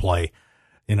watch him play,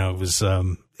 it was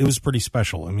pretty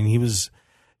special.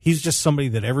 He's just somebody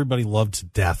that everybody loved to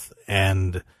death.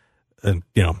 And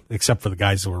except for the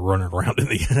guys that were running around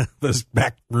in those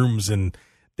back rooms and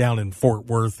down in Fort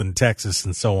Worth and Texas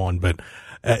and so on. But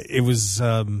it was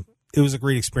a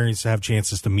great experience to have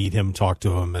chances to meet him, talk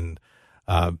to him, and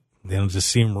Just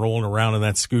see him rolling around in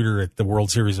that scooter at the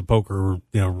World Series of Poker,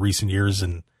 recent years,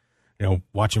 and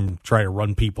watch him try to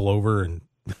run people over and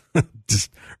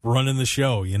just running the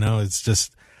show. It's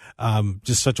just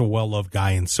such a well-loved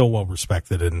guy and so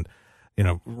well-respected, and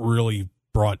really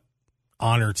brought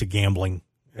honor to gambling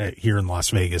here in Las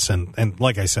Vegas. And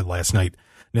like I said last night,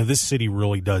 this city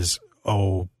really does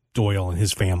owe Doyle and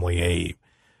his family a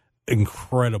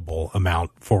incredible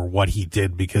amount for what he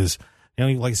did, because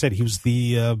like I said, he was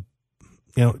the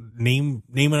name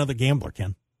another gambler,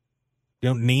 Ken.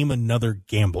 Name another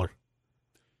gambler.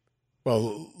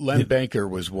 Well, Len Banker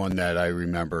was one that I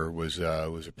remember was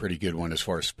a pretty good one as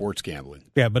far as sports gambling.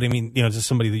 Yeah, but I mean, just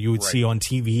somebody that you would see on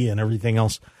TV and everything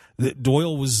else.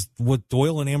 Doyle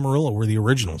and Amarillo were the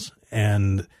originals,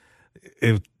 and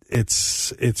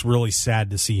it's really sad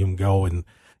to see him go. And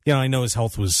I know his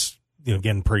health was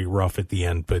getting pretty rough at the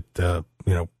end, but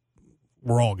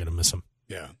we're all going to miss him.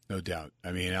 Yeah, no doubt.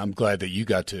 I mean, I'm glad that you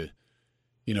got to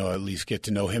at least get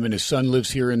to know him, and his son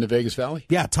lives here in the Vegas Valley.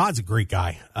 Yeah, Todd's a great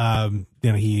guy.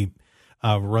 He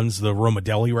runs the Roma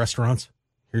Deli restaurants.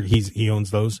 He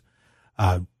owns those,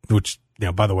 which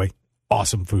by the way,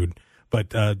 awesome food. But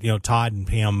Todd and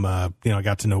Pam, I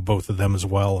got to know both of them as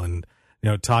well, and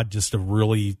Todd just a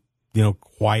really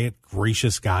quiet,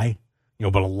 gracious guy.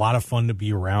 But a lot of fun to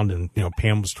be around, and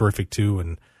Pam was terrific too,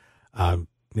 and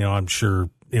I'm sure.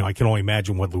 I can only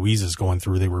imagine what Louise is going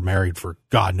through. They were married for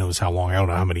God knows how long. I don't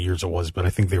know how many years it was, but I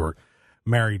think they were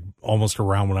married almost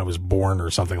around when I was born or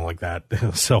something like that.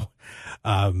 So,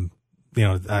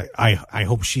 I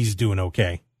hope she's doing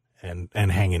okay and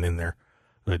hanging in there.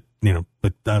 But,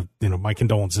 my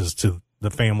condolences to the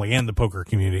family and the poker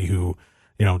community who,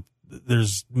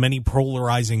 there's many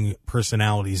polarizing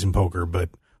personalities in poker, but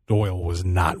Doyle was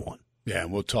not one. Yeah,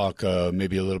 and we'll talk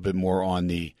maybe a little bit more on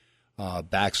the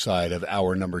backside of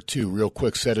hour number 2. Real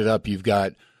quick, set it up. You've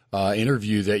got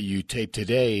interview that you taped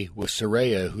today with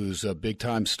Saraya, who's a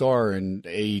big-time star in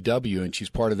AEW, and she's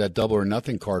part of that Double or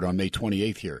Nothing card on May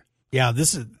 28th here. Yeah,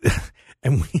 this is –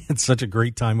 and we had such a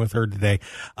great time with her today.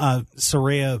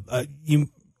 Saraya,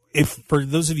 for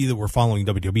those of you that were following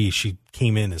WWE, she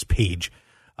came in as Paige,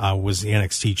 was the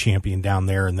NXT champion down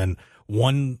there, and then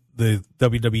won the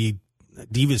WWE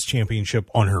Divas Championship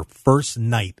on her first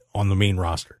night on the main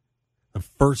roster. The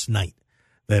first night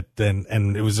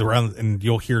and it was around, and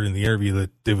you'll hear it in the interview that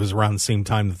it was around the same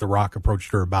time that The Rock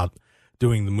approached her about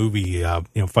doing the movie,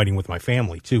 Fighting with My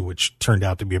Family too, which turned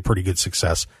out to be a pretty good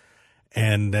success.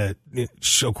 And, of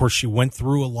course she went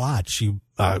through a lot. She,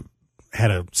 had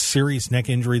a serious neck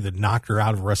injury that knocked her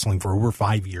out of wrestling for over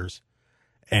 5 years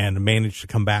and managed to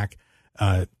come back,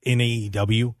 in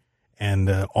AEW. And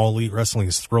All Elite Wrestling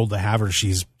is thrilled to have her.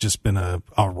 She's just been a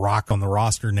rock on the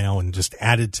roster now and just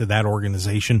added to that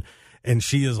organization. And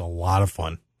she is a lot of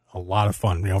fun.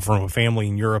 From a family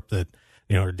in Europe that,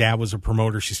 her dad was a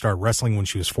promoter. She started wrestling when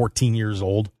she was 14 years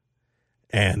old.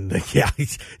 And she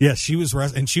was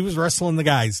and she was wrestling the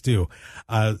guys too.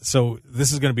 So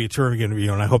this is going to be a terrific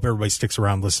interview, and I hope everybody sticks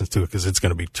around and listens to it because it's going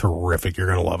to be terrific. You're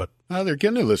going to love it. Oh, they're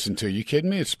going to listen to it. You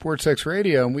kidding me? It's Sportsx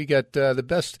Radio, and we got the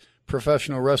best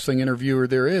professional wrestling interviewer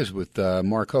there is with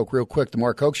Mark Hoke. Real quick, the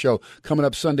Mark Hoke Show coming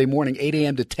up Sunday morning, 8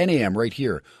 a.m. to 10 a.m. right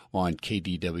here on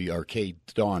KDW, or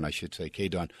KDAWN, I should say,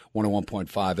 KDAWN,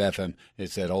 101.5 FM.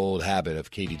 It's that old habit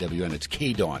of KDWN. It's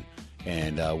KDAWN.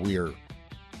 And we are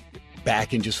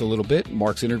back in just a little bit.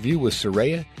 Mark's interview with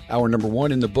Saraya, hour number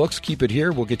 1 in the books. Keep it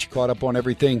here. We'll get you caught up on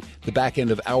everything the back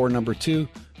end of hour number 2.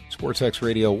 Sportsx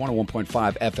Radio,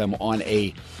 101.5 FM on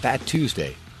a Fat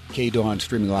Tuesday. KDAWN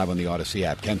streaming live on the Odyssey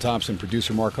app. Ken Thompson,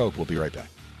 producer Mark Hoke. We'll be right back.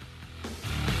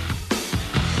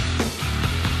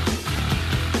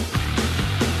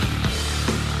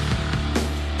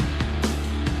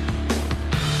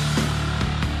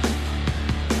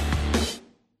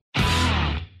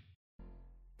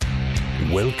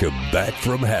 Welcome back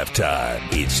from halftime.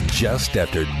 It's just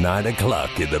after 9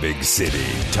 o'clock in the big city.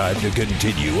 Time to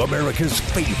continue America's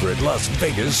favorite Las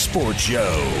Vegas sports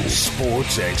show,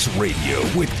 Sportsx Radio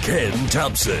with Ken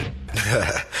Thompson.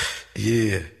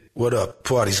 Yeah, what up?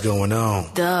 Party's going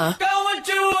on. Duh. Going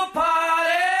to a party!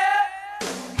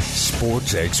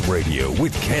 Sportsx Radio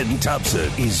with Ken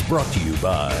Thompson is brought to you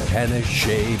by Hannah,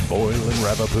 Shea, Boyle, and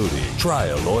Ravapudi.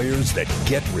 Trial lawyers that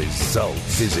get results.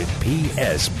 Visit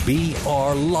PSBRlaw.com.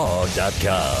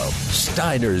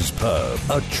 Steiner's Pub,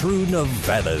 a true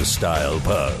Nevada-style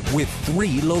pub with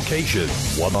 3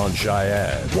 locations. One on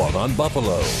Cheyenne, one on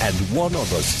Buffalo, and one on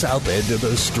the south end of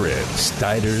the Strip.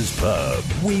 Steiner's Pub.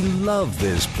 We love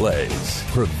this place.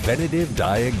 Preventative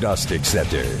Diagnostic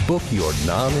Center. Book your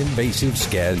non-invasive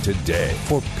scan today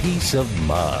for peace of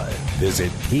mind.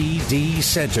 Visit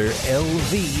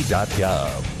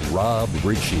pdcenterlv.com. Rob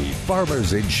Ritchie,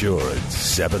 Farmers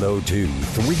Insurance,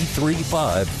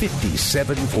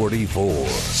 702-335-5744.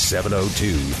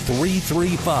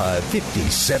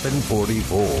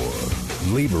 702-335-5744.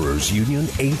 Laborers Union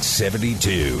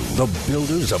 872, the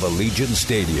builders of Allegiant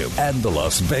Stadium and the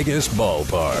Las Vegas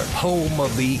Ballpark, home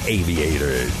of the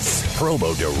Aviators.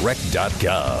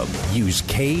 Promodirect.com. Use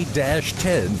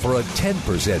K-10 for a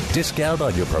 10% discount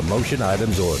on your promotion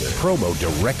items order.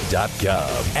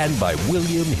 Promodirect.com. And by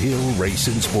William Hill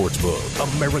Racing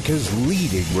Sportsbook, America's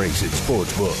leading racing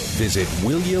sportsbook. Visit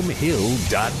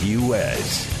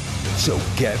williamhill.us. So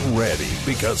get ready,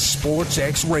 because Sports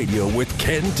X Radio with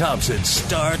Ken Thompson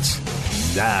starts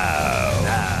now.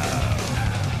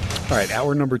 All right,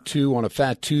 hour number 2 on a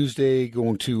Fat Tuesday.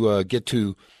 Going to get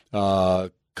to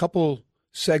a couple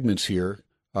segments here.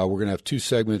 We're going to have 2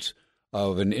 segments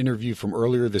of an interview from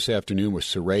earlier this afternoon with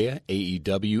Saraya,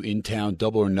 AEW, in town,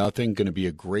 Double or Nothing. Going to be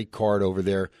a great card over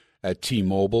there at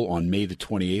T-Mobile on May the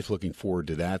 28th. Looking forward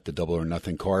to that, the Double or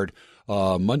Nothing card.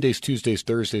 Mondays, Tuesdays,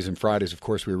 Thursdays, and Fridays, of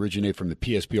course, we originate from the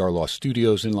PSBR Law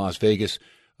Studios in Las Vegas.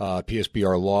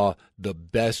 PSBR Law, the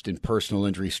best in personal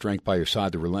injury strength by your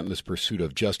side, the relentless pursuit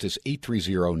of justice.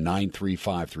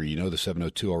 830-9353. You know the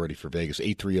 702 already for Vegas.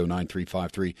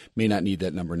 830-9353. May not need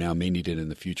that number now, may need it in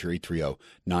the future.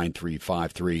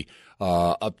 830-9353.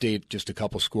 Update, just a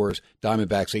couple scores.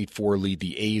 Diamondbacks 8-4 lead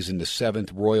the A's in the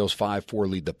 7th. Royals 5-4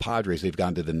 lead the Padres. They've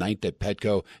gone to the 9th at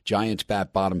Petco. Giants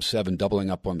bat bottom 7, doubling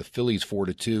up on the Phillies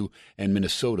 4-2. And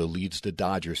Minnesota leads the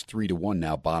Dodgers 3-1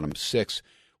 now, bottom 6.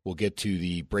 We'll get to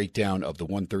the breakdown of the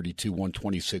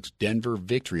 132-126 Denver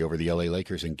victory over the L.A.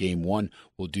 Lakers in Game 1.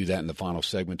 We'll do that in the final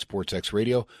segment, Sports X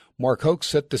Radio. Mark Hoke,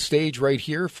 set the stage right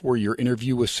here for your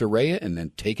interview with Saraya, and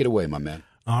then take it away, my man.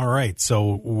 All right,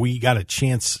 so we got a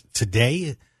chance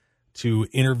today to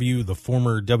interview the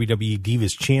former WWE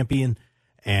Divas champion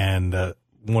and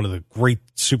one of the great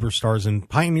superstars and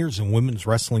pioneers in women's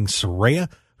wrestling, Saraya,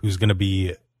 who's going to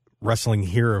be wrestling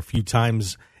here a few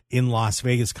times in Las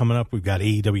Vegas coming up. We've got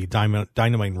AEW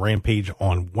Dynamite and Rampage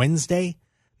on Wednesday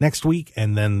next week,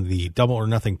 and then the Double or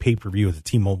Nothing pay-per-view at the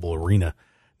T-Mobile Arena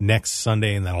next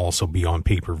Sunday, and that'll also be on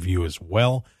pay-per-view as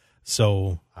well.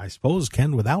 So I suppose,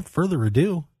 Ken, without further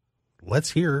ado,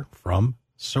 let's hear from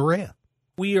Saraya.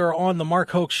 We are on the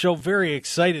Mark Hoke Show, very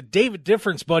excited. David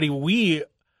Difference, buddy, we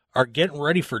are getting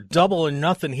ready for Double or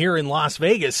Nothing here in Las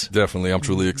Vegas. Definitely. I'm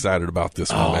truly excited about this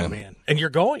one, man. And you're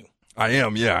going. I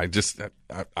am, yeah.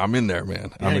 I'm in there,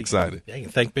 man. I'm excited. You can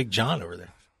thank Big John over there.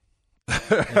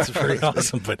 That's very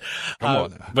awesome. But Come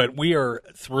on now. But we are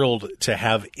thrilled to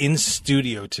have in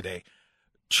studio today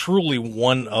truly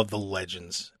one of the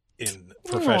legends in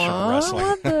professional wrestling.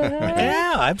 What the heck?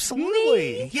 Yeah,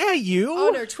 absolutely. Yeah, you. Oh,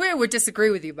 no, Twitter would disagree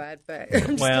with you, bud. But I'm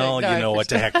just Well, kidding. No, you know what,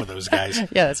 to heck with those guys. Yeah,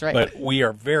 that's right. But we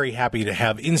are very happy to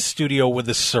have in studio with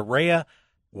us Saraya.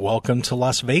 Welcome to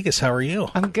Las Vegas. How are you?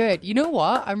 I'm good. You know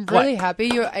what? I'm really happy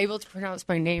you're able to pronounce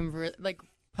my name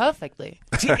perfectly.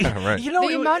 Right. You know,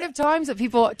 The amount of times that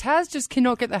Taz just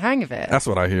cannot get the hang of it. That's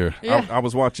what I hear. Yeah. I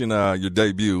was watching your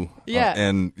debut. Yeah.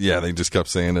 And they just kept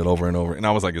saying it over and over. And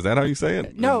I was like, is that how you say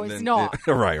it? No, And it's then not.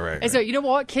 Right. And so, you know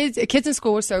what? Kids in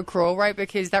school are so cruel, right?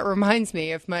 Because that reminds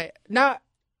me of I'm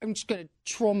just going to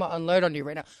trauma unload on you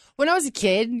right now. When I was a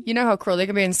kid, you know how cruel they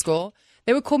can be in school?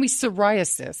 They would call me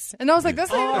psoriasis. And I was like,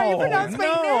 that's not how you pronounce my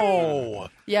name.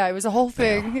 Yeah, it was a whole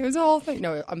thing. It was a whole thing.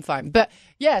 No, I'm fine. But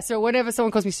yeah, so whenever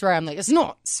someone calls me Saraya, I'm like, it's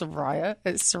not Saraya.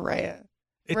 It's Saraya.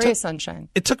 Ray of Sunshine.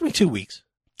 It took me 2 weeks.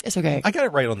 It's okay. I got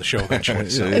it right on the show eventually.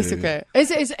 So. It's okay.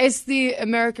 It's the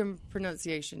American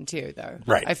pronunciation too, though.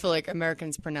 Right. I feel like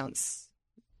Americans pronounce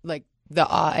like the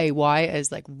R-A-Y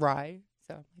as like rye.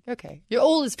 So, okay.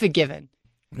 All is forgiven.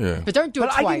 Yeah. But don't do it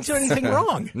But twice. I didn't do anything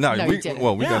wrong. No, No, we you didn't.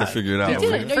 got to figure it out. You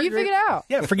didn't. No, you figured it out.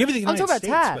 Yeah, forgive me the I'm United talking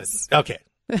about States. Taz. But, okay.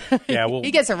 Yeah, well,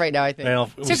 He gets it right now, I think.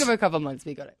 Well, It took him a couple months,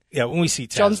 but he got it. yeah, when we see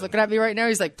Taz. John's looking at me right now.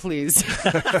 He's like, please,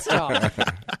 stop.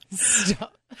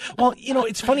 Stop. Well, you know,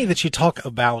 it's funny that you talk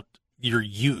about your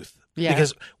youth. Yeah.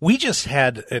 Because we just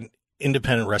had an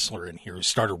independent wrestler in here who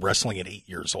started wrestling at 8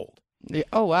 years old.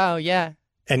 Oh, wow, yeah.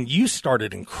 And you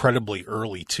started incredibly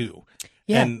early, too.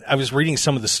 Yeah. And I was reading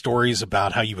some of the stories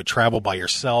about how you would travel by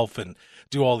yourself and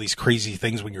do all these crazy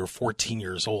things when you were 14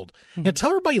 years old. Mm-hmm. Now,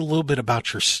 tell everybody a little bit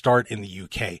about your start in the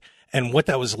UK and what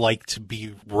that was like to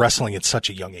be wrestling at such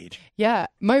a young age. Yeah.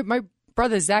 My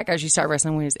brother Zach actually started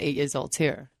wrestling when he was 8 years old,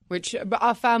 too. But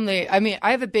our family, I mean,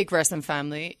 I have a big wrestling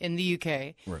family in the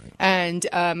UK. Right. And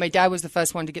my dad was the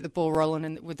first one to get the ball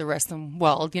rolling with the wrestling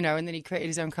world, you know, and then he created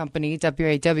his own company,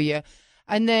 WAW.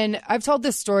 And then I've told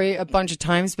this story a bunch of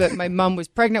times, but my mum was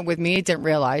pregnant with me, didn't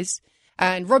realize.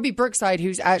 And Robbie Brookside,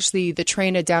 who's actually the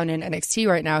trainer down in NXT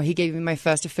right now, he gave me my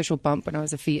first official bump when I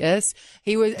was a fetus.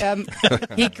 He was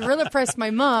he gorilla pressed my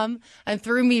mom and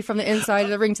threw me from the inside of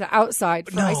the ring to the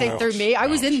outside. I say threw me. I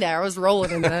was in there. I was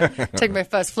rolling in there, taking my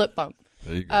first flip bump.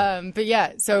 There you go. But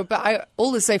yeah, but I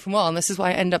all is safe and well, and this is why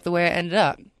I ended up the way I ended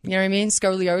up. You know what I mean?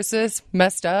 Scoliosis,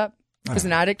 messed up. Was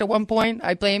an addict at one point.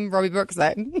 I blame Robbie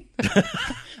Brookside.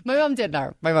 My mom didn't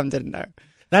know. My mom didn't know.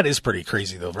 That is pretty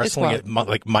crazy, though. Wrestling at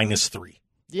like -3.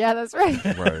 Yeah, that's right.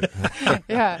 Right.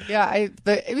 yeah.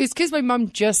 But it was because my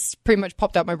mom just pretty much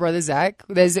popped out my brother Zach.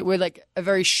 We're like a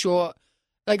very short,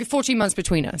 like 14 months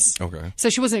between us. Okay. So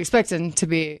she wasn't expecting to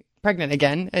be pregnant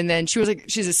again. And then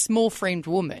she's a small framed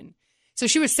woman. So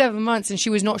she was 7 months and she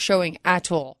was not showing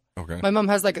at all. Okay. My mom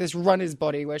has like this runner's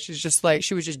body where she's just like,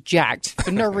 she was just jacked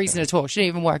for no reason at all. She didn't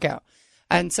even work out.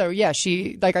 And so, yeah,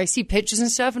 she, like, I see pictures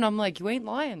and stuff and I'm like, you ain't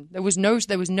lying. There was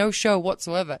no show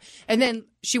whatsoever. And then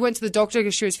she went to the doctor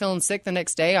because she was feeling sick the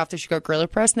next day after she got gorilla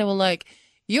pressed. And they were like,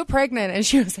 you're pregnant. And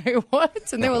she was like,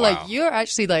 what? And they were like, you're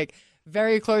actually like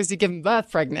very close to giving birth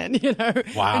pregnant, you know?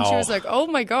 Wow. And she was like, oh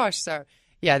my gosh. So,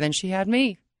 yeah, then she had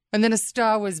me. And then a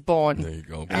star was born. There you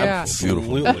go. Yeah.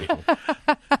 Absolutely.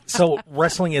 So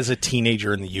wrestling as a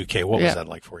teenager in the UK, what was that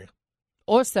like for you?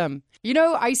 Awesome. You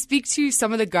know, I speak to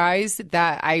some of the guys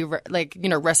that I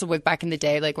wrestled with back in the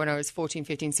day, like when I was 14,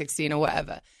 15, 16 or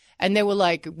whatever. And they were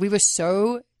like, we were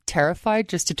so terrified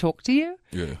just to talk to you.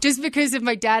 Yeah. Just because of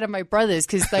my dad and my brothers.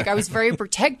 Because like I was very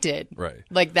protected. Right.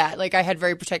 Like that. Like I had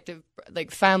very protective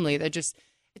like family that just,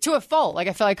 to a fault. Like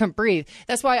I felt I couldn't breathe.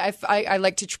 That's why I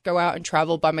like to go out and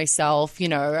travel by myself, you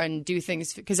know, and do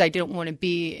things because I didn't want to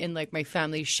be in like my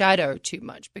family's shadow too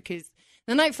much because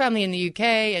the Knight family in the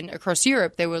UK and across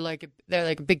Europe, they're like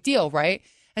a big deal, right?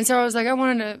 And so I was like, I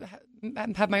wanted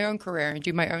to have my own career and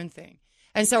do my own thing.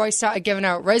 And so I started giving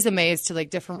out resumes to like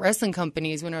different wrestling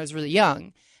companies when I was really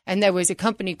young. And there was a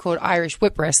company called Irish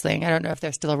Whip Wrestling. I don't know if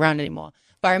they're still around anymore,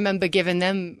 but I remember giving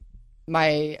them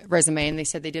my resume and they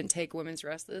said they didn't take women's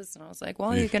wrestlers. And I was like,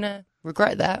 well, you're going to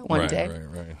regret that one day,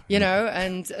 right. you know?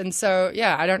 And so,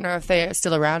 yeah, I don't know if they are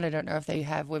still around. I don't know if they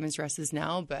have women's wrestlers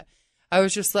now, but I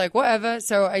was just like, whatever.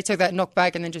 So I took that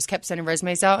knockback and then just kept sending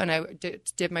resumes out. And I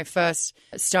did my first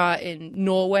start in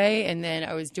Norway. And then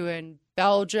I was doing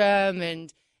Belgium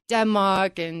and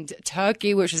Denmark and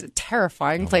Turkey, which is a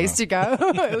terrifying place to go.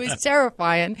 It was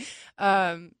terrifying.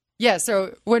 Yeah,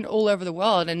 so went all over the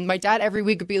world. And my dad every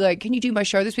week would be like, can you do my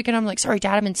show this weekend? I'm like, sorry,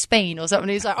 Dad, I'm in Spain or something.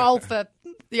 He's like,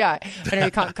 yeah, I know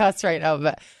you can't cuss right now,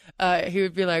 but he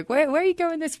would be like, where are you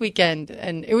going this weekend?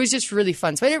 And it was just really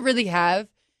fun. So I didn't really have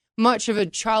much of a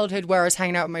childhood where I was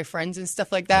hanging out with my friends and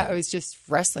stuff like that. I was just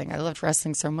wrestling. I loved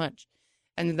wrestling so much.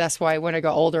 And that's why when I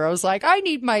got older, I was like, I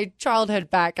need my childhood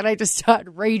back. And I just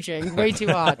started raging way too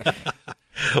hard.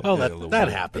 Well, that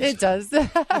happens. It does.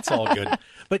 It's all good.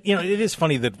 But, you know, it is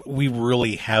funny that we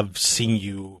really have seen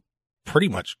you pretty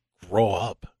much grow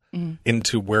up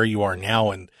into where you are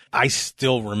now. And I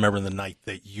still remember the night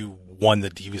that you won the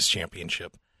Divas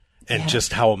Championship. And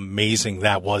just how amazing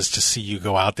that was to see you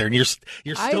go out there. And you're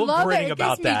still grinning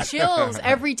about that. It gives me chills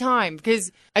every time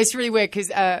because it's really weird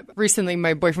because recently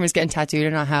my boyfriend was getting tattooed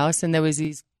in our house and there was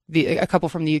a couple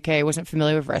from the UK wasn't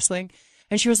familiar with wrestling.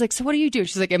 And she was like, so what do you do?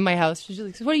 She's like, in my house. She's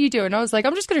like, so what do you do? And I was like,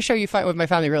 I'm just going to show you fight with my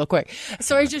family real quick.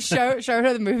 So I just showed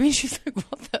her the movie. She's like,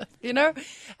 what the, you know?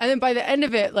 And then by the end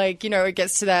of it, like, you know, it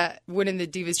gets to that winning the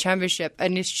Divas Championship.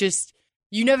 And it's just,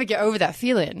 you never get over that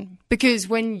feeling because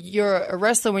when you're a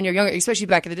wrestler, when you're younger, especially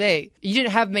back in the day, you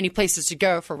didn't have many places to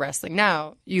go for wrestling.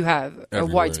 Now you have a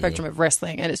wide spectrum of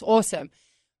wrestling and it's awesome.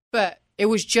 But it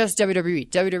was just WWE.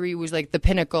 WWE was like the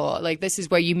pinnacle. Like, this is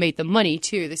where you made the money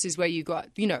too. This is where you got,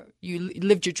 you know, you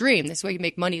lived your dream. This is where you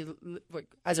make money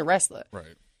as a wrestler.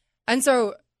 Right. And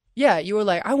so, yeah, you were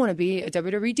like, I want to be a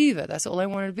WWE diva. That's all I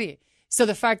wanted to be. So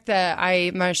the fact that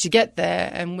I managed to get there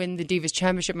and win the Divas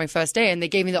Championship my first day, and they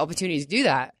gave me the opportunity to do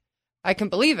that, I can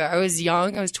believe it. I was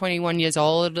young. I was 21 years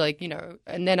old, like, you know,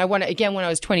 and then I won it again when I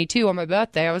was 22 on my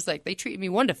birthday. I was like, they treated me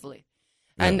wonderfully.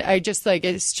 Yeah. And I just like,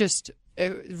 it's just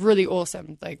really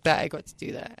awesome, like, that I got to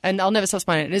do that. And I'll never stop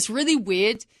smiling. And it's really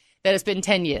weird that it's been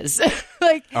 10 years.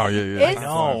 Like, oh, yeah. It's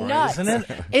nuts. Isn't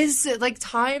it? It's like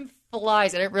time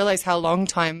flies. I didn't realize how long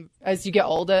time, as you get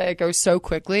older, it goes so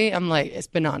quickly. I'm like, it's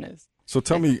bananas. So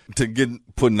tell me, to get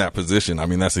put in that position, I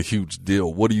mean, that's a huge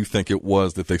deal. What do you think it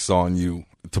was that they saw in you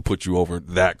to put you over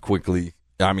that quickly?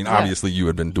 I mean, obviously you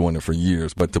had been doing it for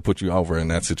years, but to put you over in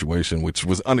that situation, which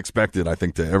was unexpected, I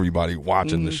think, to everybody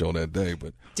watching the show that day.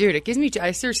 But dude, it gives me,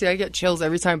 I get chills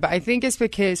every time. But I think it's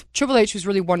because Triple H was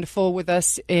really wonderful with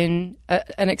us in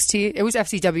NXT. It was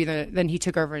FCW, then he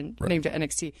took over and named it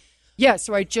NXT. Yeah,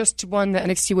 so I just won the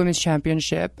NXT Women's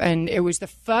Championship, and it was the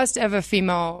first ever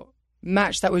female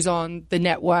match that was on the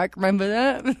network. Remember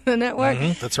that? The network?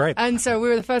 That's right. And so we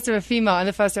were the first ever female and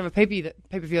the first ever pay-per-view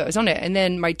that was on it. And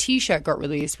then my T-shirt got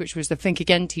released, which was the Think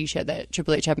Again T-shirt that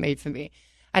Triple H had made for me.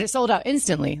 And it sold out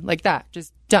instantly, like that,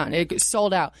 just done. It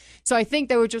sold out. So I think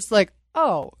they were just like,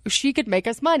 oh, she could make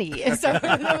us money. And so they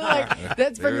were like,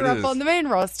 let's bring her up on the main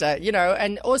roster, you know.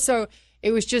 And also,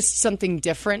 it was just something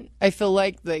different. I feel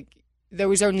like there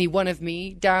was only one of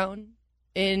me down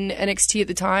in NXT at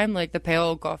the time, like the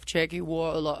pale goth chick who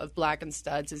wore a lot of black and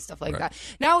studs and stuff like that.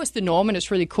 Now it's the norm, and it's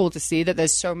really cool to see that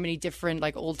there's so many different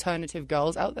like alternative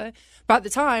girls out there. But at the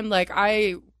time, like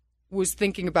I was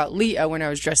thinking about Lita when I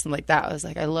was dressing like that. I was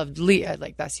like, I loved Lita.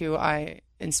 Like that's who I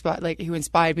inspired, like who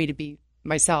inspired me to be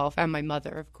myself, and my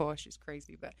mother, of course. She's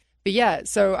crazy, but yeah,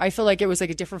 so I feel like it was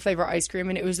like a different flavor ice cream,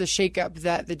 and it was the shakeup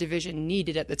that the division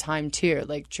needed at the time too.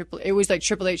 Like it was like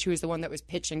Triple H who was the one that was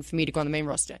pitching for me to go on the main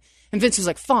roster, and Vince was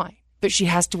like, fine, but she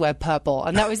has to wear purple,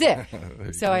 and that was it.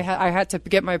 So I had to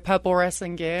get my purple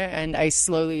wrestling gear, and I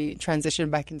slowly transitioned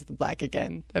back into the black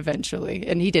again eventually,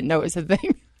 and he didn't know it was a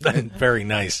thing. Very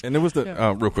nice. And it was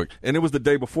real quick, and it was the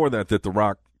day before that The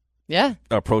Rock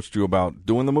approached you about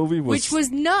doing the movie, which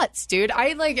was nuts, dude.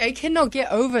 I cannot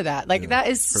get over that. Like that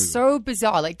is crazy. So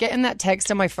bizarre. Like getting that text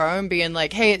on my phone being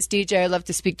like, hey, it's DJ, I'd love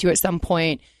to speak to you at some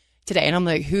point today. And I'm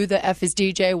like, who the F is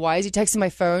DJ? Why is he texting my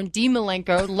phone? Dean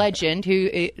Malenko, legend,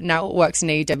 who now works in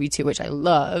AEW too, which I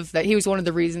love. That he was one of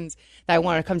the reasons that I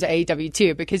wanted to come to AEW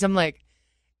too, because I'm like,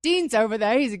 Dean's over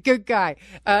there. He's a good guy.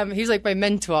 He's like my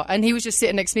mentor. And he was just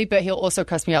sitting next to me, but he'll also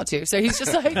cuss me out too. So he's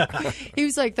just like, he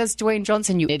was like, that's Dwayne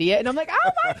Johnson, you idiot. And I'm like,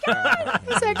 oh my God.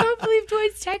 He's like, I can't believe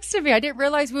Dwayne's texting me. I didn't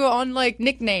realize we were on like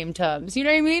nickname terms. You know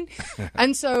what I mean?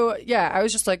 And so, yeah, I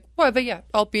was just like, whatever, yeah,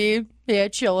 I'll be here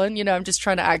chilling. You know, I'm just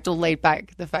trying to act all laid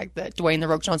back. The fact that Dwayne The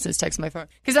Rock Johnson is texting my phone.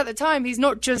 Because at the time, he's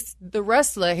not just the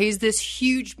wrestler. He's this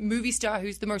huge movie star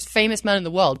who's the most famous man in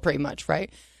the world, pretty much,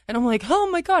 right? And I'm like, oh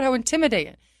my God, how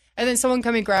intimidating. And then someone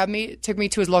come and grabbed me, took me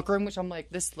to his locker room, which I'm like,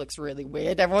 this looks really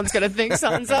weird. Everyone's going to think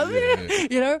something's up here,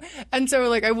 you know? And so,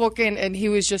 like, I walk in, and he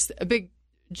was just a big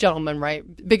gentleman, right?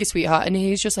 Biggest sweetheart. And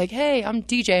he's just like, hey, I'm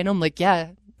DJ. And I'm like,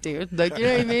 yeah, dude. Like, you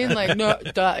know what I mean? Like, no,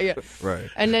 duh, yeah. Right.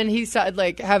 And then he started,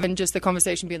 like, having just the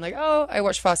conversation being like, oh, I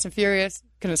watched Fast and Furious.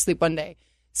 Couldn't sleep one day.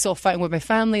 Saw Fighting with My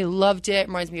Family. Loved it.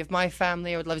 Reminds me of my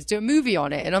family. I would love to do a movie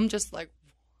on it. And I'm just like,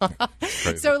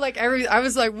 so like I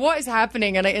was like, what is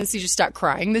happening? And I instantly just start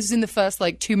crying. This is in the first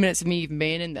like 2 minutes of me even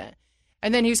being in there.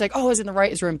 And then he was like, oh, I was in the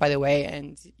writers' room, by the way,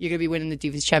 and you're gonna be winning the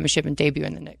Divas Championship and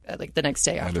debuting the next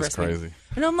day after wrestling. Crazy.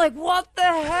 And I'm like, what the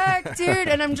heck, dude?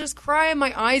 And I'm just crying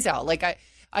my eyes out. Like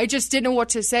I just didn't know what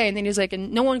to say. And then he was like,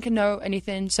 and no one can know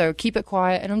anything, so keep it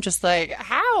quiet. And I'm just like,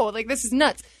 how? Like this is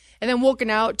nuts. And then walking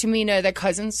out, Tamina, their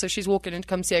cousins, so she's walking in to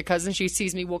come see her cousin. She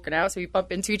sees me walking out, so we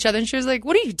bump into each other. And she was like,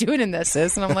 what are you doing in this,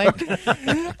 sis? And I'm like,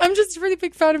 I'm just a really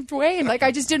big fan of Dwayne. Like,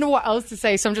 I just didn't know what else to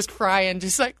say, so I'm just crying,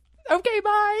 just like, okay,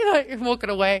 bye. Like,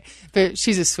 walking away. But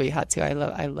she's a sweetheart, too.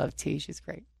 I love T. She's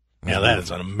great. Yeah, that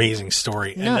is an amazing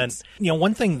story. Nuts. And then, you know,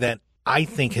 one thing that I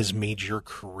think has made your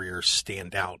career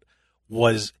stand out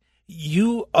was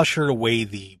you ushered away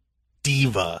the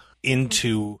diva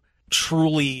into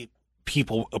truly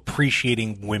people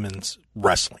appreciating women's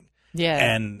wrestling. Yeah.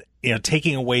 And, you know,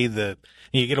 taking away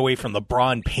you get away from the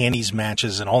bra and panties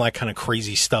matches and all that kind of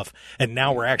crazy stuff. And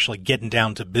now we're actually getting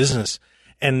down to business.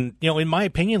 And, you know, in my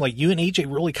opinion, like you and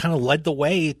AJ really kind of led the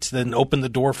way to then open the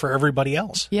door for everybody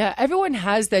else. Yeah. Everyone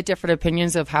has their different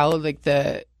opinions of how like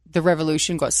the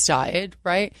revolution got started,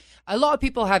 right? A lot of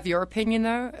people have your opinion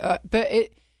though. But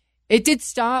it did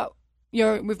start, you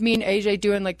know, with me and AJ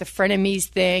doing like the frenemies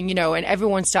thing, you know, and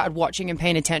everyone started watching and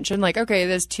paying attention. Like, okay,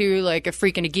 there's two, like a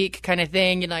freak and a geek kind of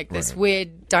thing, and like this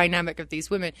weird dynamic of these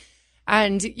women.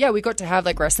 And yeah, we got to have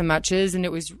like wrestling matches, and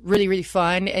it was really, really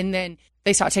fun. And then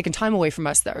they started taking time away from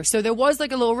us though. So there was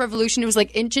like a little revolution. It was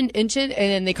like inch and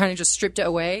then they kind of just stripped it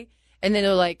away. And then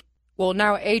they're like, well,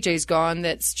 now AJ's gone.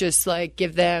 Let's just like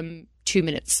give them 2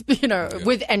 minutes, you know,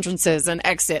 with entrances and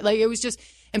exit. Like it was just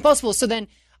impossible. So then,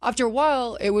 after a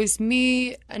while, it was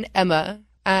me and Emma,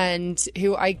 and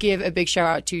who I give a big shout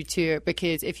out to too,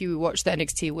 because if you watch the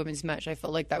NXT women's match, I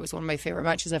felt like that was one of my favorite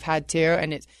matches I've had too.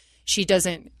 And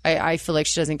I feel like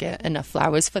she doesn't get enough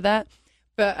flowers for that.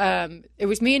 But it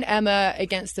was me and Emma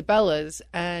against the Bellas,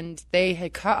 and they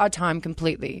had cut our time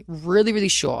completely, really, really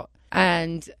short.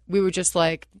 And we were just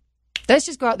like, let's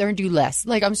just go out there and do less.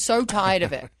 Like, I'm so tired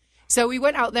of it. So we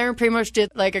went out there and pretty much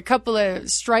did like a couple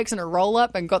of strikes and a roll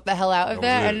up and got the hell out of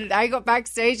there. And I got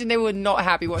backstage and they were not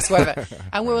happy whatsoever.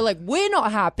 And we were like, we're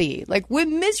not happy. Like, we're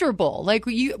miserable. Like,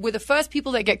 we're the first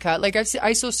people that get cut. Like,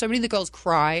 I saw so many of the girls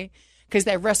cry because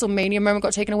their WrestleMania moment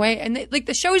got taken away. And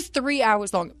the show is 3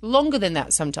 hours long, longer than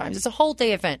that sometimes. It's a whole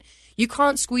day event. You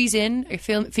can't squeeze in a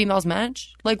females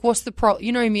match. Like, what's the problem?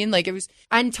 You know what I mean? Like, it was,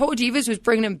 and Total Divas was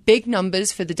bringing in big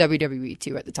numbers for the WWE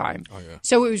too at the time. Oh, yeah.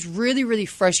 So it was really, really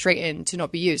frustrating to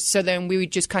not be used. So then we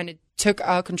just kind of took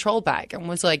our control back and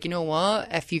was like, you know what?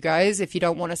 F you guys. If you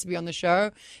don't want us to be on the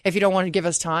show, if you don't want to give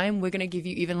us time, we're going to give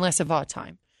you even less of our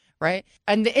time. Right.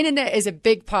 And the internet is a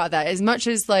big part of that. As much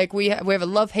as like we have a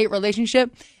love-hate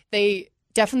relationship, they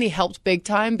definitely helped big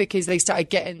time because they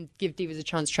started give Divas a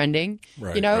Chance trending,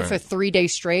 for 3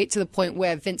 days straight to the point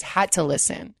where Vince had to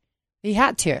listen. He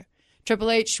had to. Triple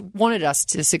H wanted us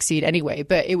to succeed anyway,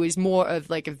 but it was more of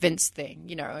like a Vince thing,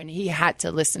 and he had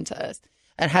to listen to us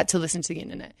and had to listen to the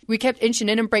internet. We kept inching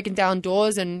in and breaking down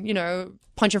doors and,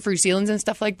 punching through ceilings and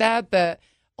stuff like that. But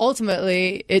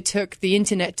ultimately it took the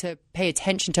internet to pay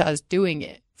attention to us doing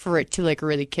it for it to like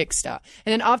really kickstart.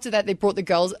 And then after that, they brought the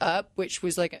girls up, which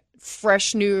was like a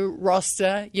fresh new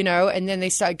roster, and then they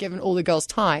started giving all the girls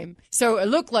time. So it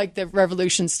looked like the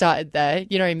revolution started there,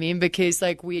 you know what I mean? Because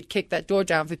like we had kicked that door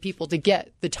down for people to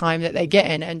get the time that they get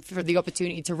in and for the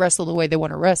opportunity to wrestle the way they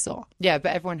want to wrestle. Yeah,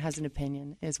 but everyone has an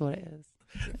opinion, is what it is.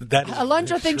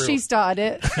 Alondra thinks she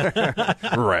started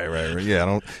it. Right. Yeah, I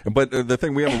don't. But the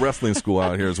thing, we have a wrestling school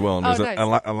out here as well, and there's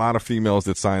nice. a lot of females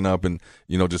that sign up and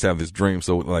just have this dream.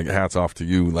 So like, hats off to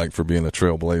you, like for being a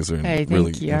trailblazer and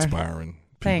really inspiring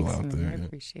people out there. I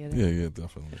appreciate it. Yeah,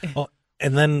 definitely. Well,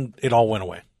 and then it all went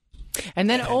away. And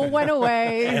then it all went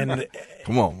away. And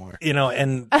come on, Mark.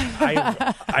 And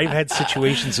I've had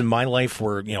situations in my life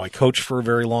where I coached for a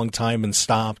very long time and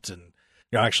stopped, and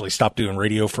I actually stopped doing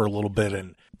radio for a little bit,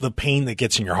 and the pain that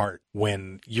gets in your heart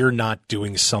when you're not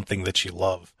doing something that you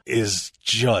love is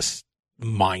just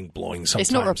mind-blowing sometimes.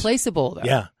 It's not replaceable, though.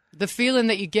 Yeah. The feeling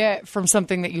that you get from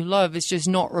something that you love is just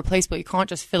not replaceable. You can't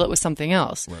just fill it with something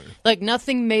else. Right. Like,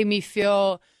 nothing made me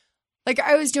feel like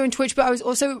I was doing Twitch, but I was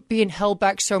also being held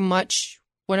back so much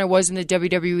when I was in the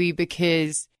WWE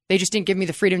because they just didn't give me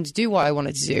the freedom to do what I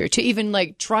wanted to do, to even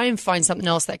like try and find something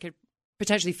else that could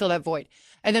potentially fill that void.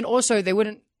 And then also they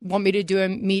wouldn't want me to do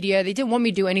media. They didn't want me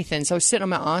to do anything. So I was sitting on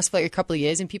my ass for like a couple of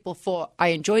years and people thought I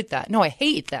enjoyed that. No, I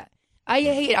hated that.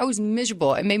 I was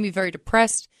miserable. It made me very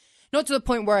depressed. Not to the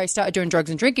point where I started doing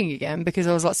drugs and drinking again because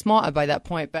I was a lot smarter by that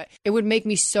point, but it would make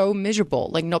me so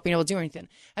miserable, like not being able to do anything.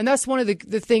 And that's one of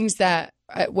the things that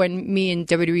when me and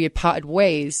WWE had parted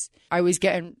ways, I was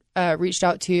getting reached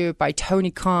out to by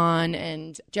Tony Khan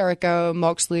and Jericho,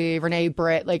 Moxley, Renee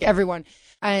Britt, like everyone.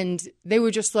 And they were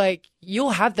just like,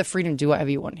 you'll have the freedom to do whatever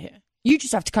you want here. You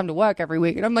just have to come to work every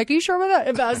week. And I'm like, are you sure about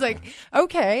that? But I was like,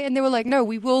 okay. And they were like, no,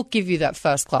 we will give you that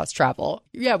first class travel.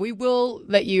 Yeah, we will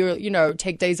let you,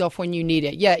 take days off when you need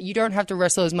it. Yeah, you don't have to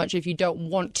wrestle as much if you don't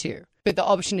want to. But the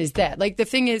option is there. Like, the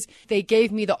thing is, they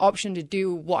gave me the option to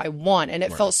do what I want. And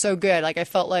it felt so good. Like, I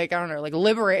felt like, I don't know, like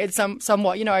liberated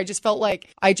somewhat. I just felt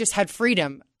like I just had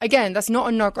freedom. Again, that's not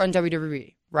a knock on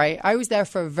WWE. Right. I was there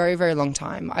for a very, very long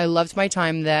time. I loved my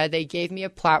time there. They gave me a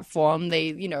platform.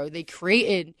 They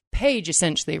created Paige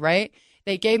essentially. Right.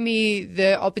 They gave me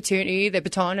the opportunity, the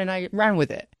baton, and I ran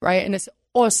with it. Right. And it's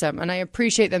awesome. And I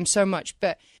appreciate them so much.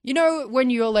 But when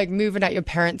you're like moving at your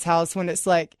parents' house, when it's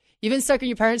like, you've been stuck in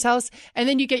your parents' house and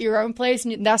then you get your own place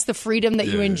and that's the freedom that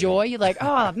you enjoy. You're like,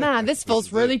 oh man, this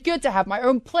feels really good to have my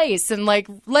own place and like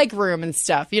leg room and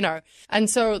stuff, And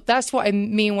so that's what I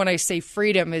mean when I say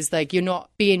freedom is like, you're not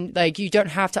being like, you don't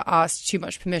have to ask too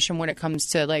much permission when it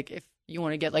comes to like, if you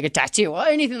want to get like a tattoo or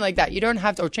anything like that, you don't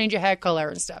have to, or change your hair color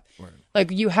and stuff. Right. Like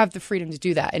you have the freedom to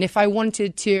do that. And if I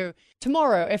wanted to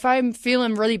tomorrow, if I'm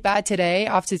feeling really bad today,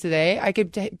 after today, I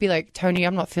could be like, Tony,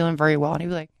 I'm not feeling very well. And he'd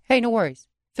be like, hey, no worries.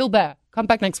 Feel bad. Come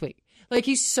back next week. Like,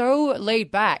 he's so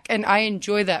laid back, and I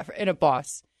enjoy that in a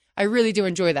boss. I really do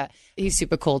enjoy that. He's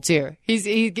super cool, too.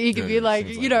 He can be like,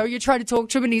 you're trying to talk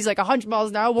to him, and he's like 100 miles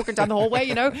an hour walking down the hallway,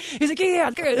 He's like,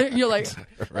 yeah, good. And you're like,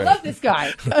 I love this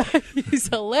guy. He's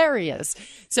hilarious.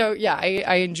 So, yeah,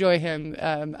 I enjoy him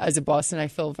as a boss, and I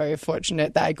feel very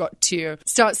fortunate that I got to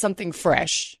start something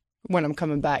fresh when I'm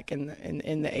coming back in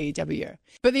the AEW.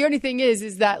 But the only thing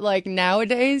is that, like,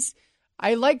 nowadays,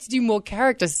 I like to do more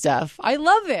character stuff. I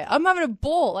love it. I'm having a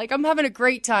ball. Like, I'm having a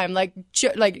great time. Like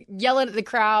yelling at the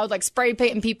crowd, like spray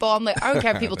painting people. I'm like, I don't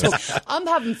care if people talk. I'm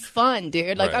having fun,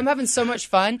 dude. Like, I'm having so much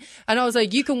fun. And I was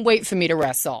like, you can wait for me to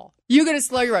wrestle. You're going to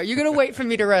slow your roll. You're going to wait for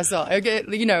me to wrestle. Okay,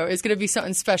 it's going to be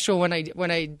something special when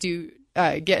I do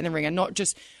get in the ring and not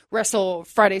just wrestle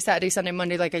Friday, Saturday, Sunday,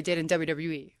 Monday like I did in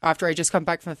WWE after I just come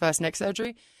back from the first neck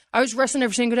surgery. I was wrestling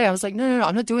every single day. I was like, no,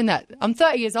 I'm not doing that. I'm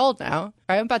 30 years old now.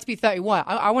 Right? I'm about to be 31.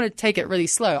 I want to take it really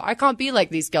slow. I can't be like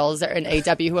these girls that are in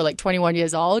AW who are like 21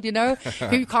 years old,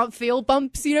 who can't feel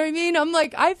bumps, you know what I mean? I'm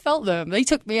like, I felt them. They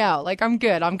took me out. Like, I'm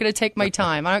good. I'm going to take my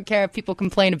time. I don't care if people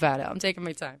complain about it. I'm taking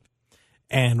my time.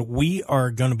 And we are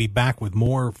going to be back with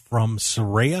more from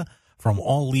Saraya from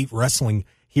All Elite Wrestling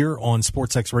here on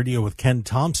SportsX Radio with Ken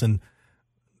Thompson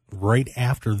right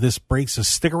after this break. So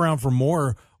stick around for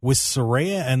more with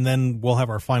Saraya, and then we'll have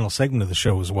our final segment of the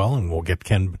show as well, and we'll get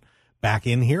Ken back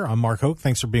in here. I'm Mark Hoke.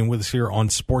 Thanks for being with us here on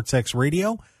SportsX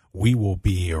Radio. We will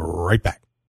be right back.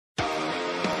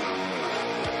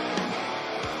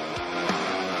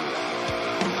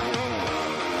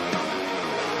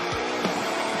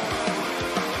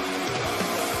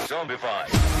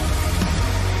 Zombified.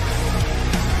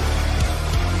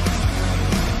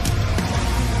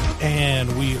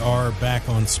 And we are back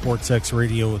on SportsX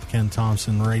Radio with Ken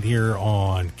Thompson right here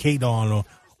on KDAWN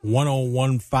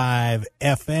 1015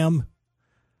 FM.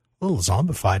 A little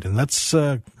zombified, and that's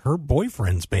her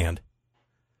boyfriend's band,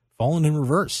 Fallen in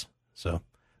Reverse. So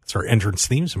that's her entrance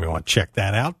theme, so we want to check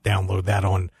that out. Download that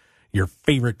on your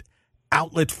favorite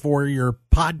outlet for your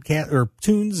podcast or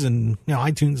tunes and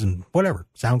iTunes and whatever,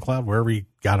 SoundCloud, wherever you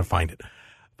got to find it.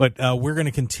 But we're going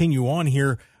to continue on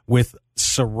here with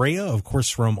Saraya, of course,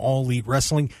 from All Elite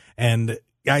Wrestling. And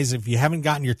guys, if you haven't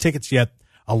gotten your tickets yet,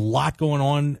 a lot going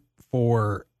on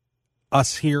for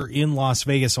us here in Las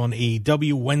Vegas on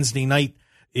AEW. Wednesday night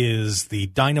is the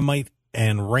Dynamite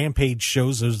and Rampage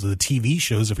shows. Those are the TV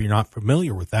shows, if you're not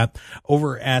familiar with that,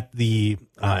 over at the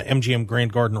MGM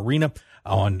Grand Garden Arena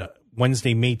on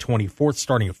Wednesday, May 24th,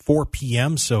 starting at 4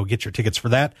 p.m., so get your tickets for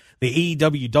that. The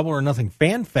AEW Double or Nothing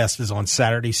Fan Fest is on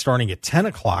Saturday, starting at 10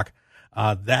 o'clock.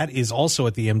 That is also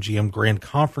at the MGM Grand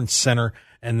Conference Center.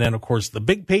 And then, of course, the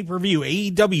big pay-per-view,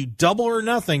 AEW Double or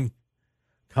Nothing,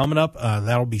 coming up.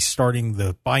 That'll be starting,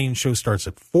 the buy-in show starts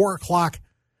at 4 o'clock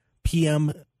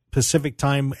p.m. Pacific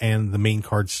time, and the main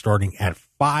card starting at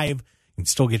 5. You can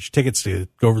still get your tickets to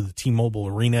go over to the T-Mobile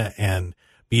Arena and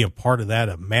be a part of that,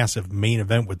 a massive main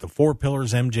event with the Four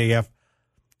Pillars, MJF,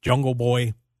 Jungle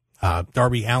Boy,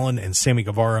 Darby Allin, and Sammy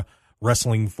Guevara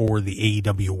wrestling for the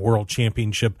AEW World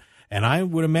Championship. And I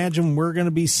would imagine we're going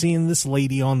to be seeing this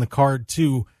lady on the card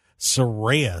too,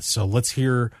 Saraya. So let's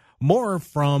hear more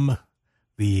from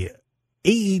the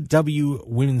AEW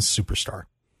Women's Superstar.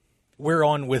 We're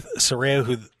on with Saraya,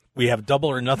 who we have Double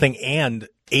or Nothing and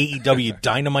AEW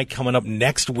Dynamite coming up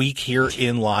next week here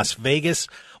in Las Vegas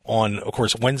on, of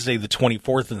course, Wednesday the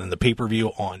 24th, and then the pay-per-view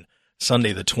on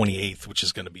Sunday the 28th, which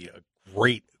is going to be a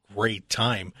great, great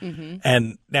time. Mm-hmm.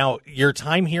 And now your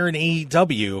time here in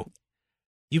AEW,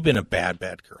 you've been a bad,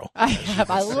 bad girl. I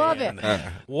have. I love it.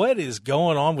 What is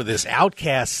going on with this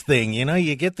Outcast thing?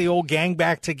 You get the old gang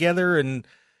back together and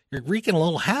you're wreaking a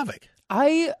little havoc.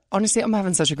 Honestly, I'm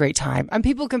having such a great time. And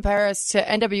people compare us to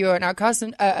NWO and Outcast.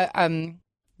 I'm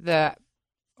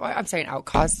saying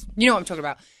Outcast. You know what I'm talking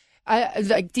about.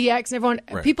 Like DX and everyone.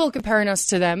 Right. People comparing us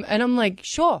to them. And I'm like,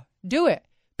 sure, do it.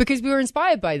 Because we were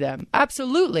inspired by them.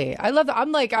 Absolutely. I love that.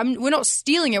 We're not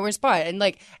stealing it. We're inspired. And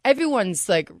like everyone's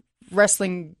like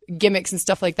wrestling gimmicks and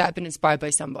stuff like that have been inspired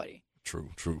by somebody. True.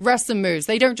 Wrestling moves.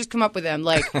 They don't just come up with them.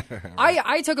 Like,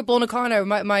 I took a Bull Nakano.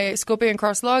 My Scorpion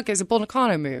Cross Log is a Bull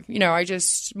Nakano move. I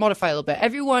just modify a little bit.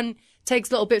 Everyone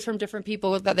takes little bits from different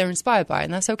people that they're inspired by,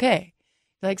 and that's okay.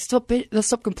 Like, stop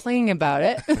complaining about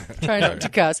it. Trying not to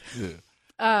cuss.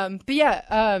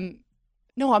 Yeah.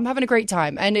 No, I'm having a great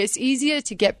time. And it's easier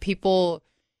to get people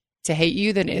to hate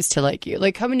you than it is to like you.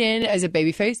 Like, coming in as a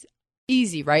babyface,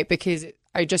 easy, right? Because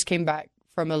I just came back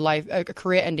from a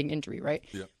career-ending injury, right?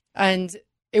 Yeah. And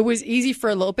it was easy for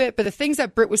a little bit, but the things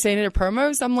that Britt was saying in her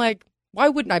promos, I'm like, why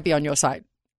wouldn't I be on your side?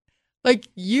 Like,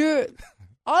 you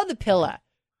are the pillar.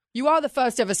 You are the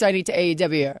first ever signing to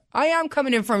AEW. I am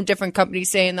coming in from a different company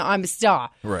saying that I'm a star.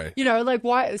 Right. Like,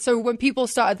 why? So when people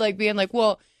started like being like,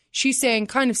 well, she's saying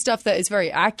kind of stuff that is very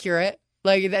accurate,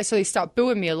 like that, so they start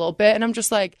booing me a little bit, and I'm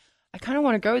just like, I kind of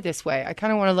want to go this way. I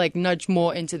kind of want to like nudge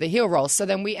more into the heel role. So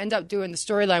then we end up doing the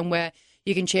storyline where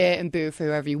you can cheer and boo for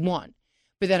whoever you want.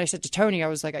 But then I said to Tony, I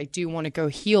was like, I do want to go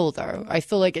heel, though. I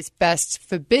feel like it's best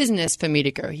for business for me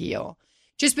to go heel.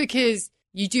 Just because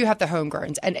you do have the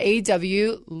homegrowns. And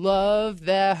AEW love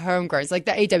their homegrowns. Like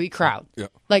the AEW crowd. Yeah.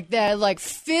 Like they're like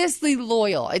fiercely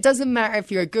loyal. It doesn't matter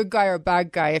if you're a good guy or a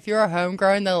bad guy. If you're a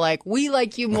homegrown, they're like, we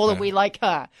like you more than we like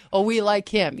her. Or we like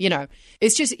him.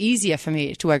 It's just easier for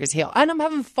me to work as heel. And I'm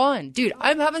having fun. Dude,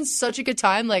 I'm having such a good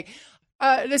time. Like,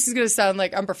 this is going to sound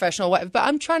like unprofessional, but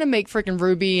I'm trying to make freaking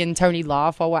Ruby and Tony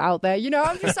laugh while we're out there. You know,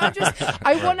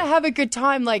 I want to have a good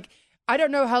time. Like, I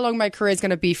don't know how long my career is going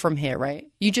to be from here, right?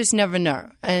 You just never know.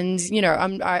 And, you know,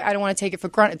 I don't want to take it for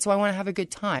granted. So I want to have a good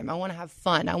time. I want to have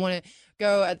fun. I want to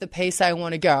go at the pace I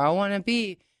want to go. I want to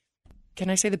be, can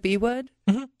I say the B word?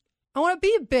 Mm-hmm. I want to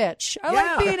be a bitch. I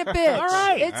like being a bitch. All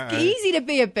right. It's easy to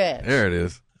be a bitch. There it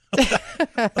is.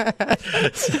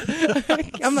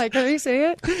 I'm like, can you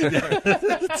say it?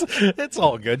 It's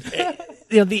all good.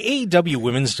 You know, the AEW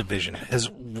women's division has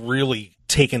really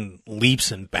taken leaps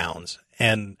and bounds,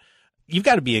 and you've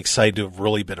got to be excited to have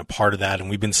really been a part of that, and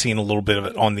we've been seeing a little bit of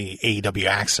it on the AEW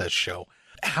Access show.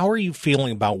 How are you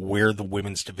feeling about where the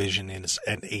women's division is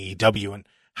at AEW, and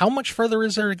how much further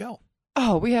is there to go?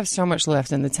 Oh, we have so much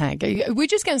left in the tank. We're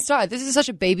just getting started. This is such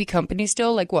a baby company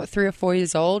still, like, 3 or 4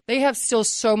 years old? They have still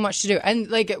so much to do.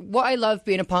 And, like, what I love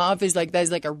being a part of is, like,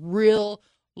 there's, like, a real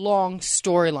long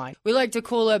storyline. We like to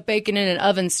call it bacon in an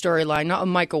oven storyline, not a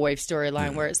microwave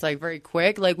storyline where it's, like, very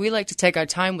quick. Like, we like to take our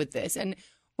time with this. And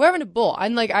we're having a ball.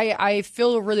 And, like, I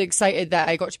feel really excited that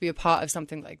I got to be a part of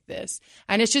something like this.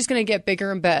 And it's just going to get bigger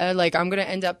and better. Like, I'm going to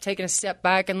end up taking a step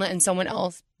back and letting someone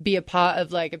else be a part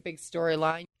of, like, a big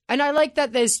storyline. And I like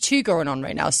that there's two going on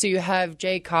right now. So you have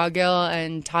Jade Cargill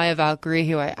and Taya Valkyrie,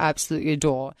 who I absolutely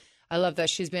adore. I love that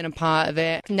she's been a part of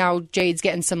it. Now Jade's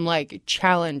getting some, like,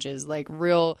 challenges, like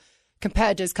real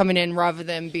competitors coming in rather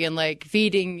than being, like,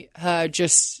 feeding her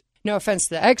just, no offense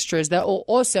to the extras, they're all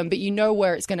awesome, but you know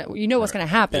where it's going to, you know what's going to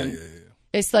happen. Yeah.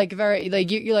 It's like very,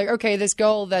 like, you're like, okay, this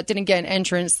girl that didn't get an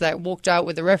entrance that walked out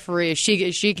with the referee, is she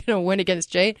going to win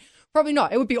against Jade? Probably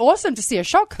not. It would be awesome to see a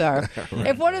shock, though. Right.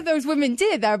 If one of those women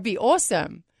did, that would be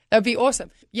awesome. That would be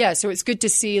awesome. Yeah, so it's good to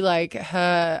see, like,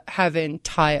 her having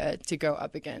Taya to go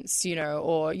up against, you know,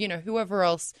 or, you know, whoever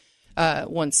else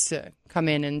wants to come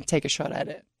in and take a shot at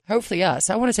it. Hopefully us.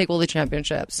 I want to take all the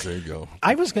championships. There you go.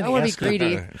 I was going to ask be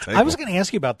greedy. I was going to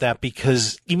ask you about that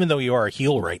because even though you are a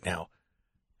heel right now,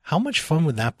 how much fun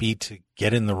would that be to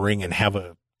get in the ring and have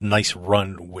a nice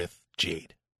run with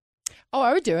Jade? Oh,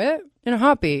 I would do it in a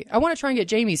heartbeat. I want to try and get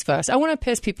Jamie's first. I want to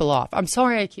piss people off. I'm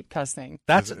sorry I keep cussing.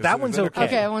 That one's okay.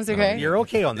 Okay, that one's okay. You're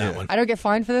okay on that one. I don't get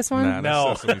fined for this one? Nah, no.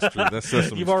 That's Sesame Street. That's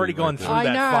Sesame You've already Street gone through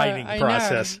that fighting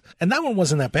process. And that one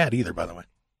wasn't that bad either, by the way.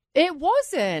 It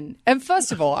wasn't. And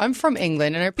first of all, I'm from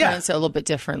England, and I pronounce it a little bit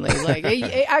differently. Like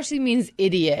it actually means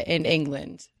idiot in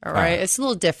England. All right, it's a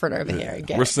little different over here.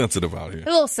 Again, we're sensitive out here.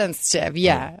 A little sensitive,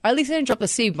 yeah. At least I didn't drop the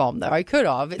C bomb, though. I could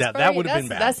have. That would have been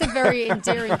bad. That's a very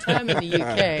endearing term in the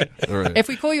UK. Right. If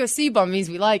we call you a C bomb, it means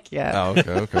we like you. Oh,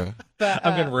 okay. But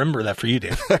I'm going to remember that for you,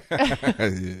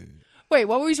 Dave. Wait,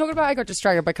 what were we talking about? I got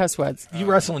distracted by cuss words. You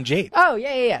wrestling Jade. Oh,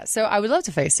 yeah. So I would love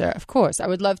to face her, of course. I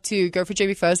would love to go for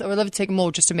Jamie first. I would love to take them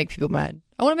all just to make people mad.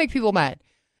 I want to make people mad.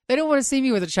 They don't want to see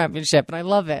me with a championship, and I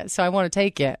love it, so I want to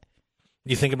take it.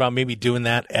 You think about maybe doing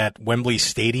that at Wembley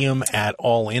Stadium at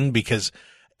All In? Because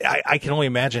I can only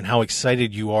imagine how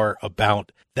excited you are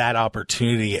about that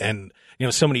opportunity. And, you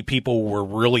know, so many people were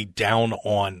really down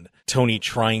on Tony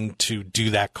trying to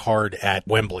do that card at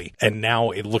Wembley. And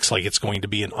now it looks like it's going to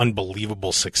be an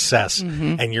unbelievable success.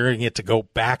 Mm-hmm. And you're going to get to go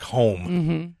back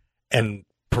home and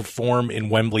perform in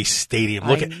Wembley Stadium.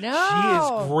 Look at, she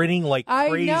is grinning like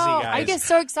crazy, guys. I get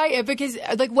so excited because,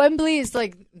 like, Wembley is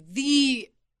like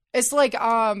it's like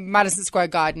Madison Square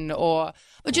Garden or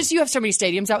just, you have so many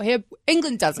stadiums out here.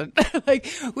 England doesn't. Like,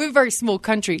 we're a very small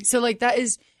country. So, like, that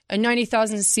is a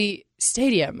 90,000 seat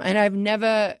stadium. And I've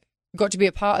never got to be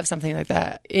a part of something like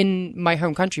that in my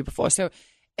home country before. So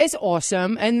it's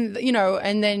awesome. And, you know,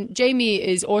 and then Jamie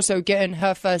is also getting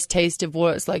her first taste of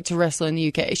what it's like to wrestle in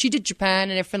the UK. She did Japan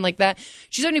and everything like that.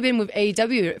 She's only been with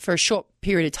AEW for a short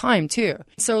period of time too.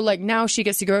 So, like, now she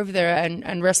gets to go over there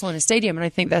and wrestle in a stadium. And I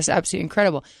think that's absolutely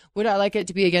incredible. Would I like it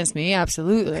to be against me?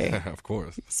 Absolutely. Of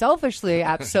course. Selfishly,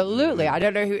 absolutely. I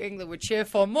don't know who England would cheer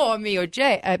for more, me or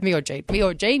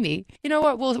Jamie. You know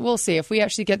what? We'll see. If we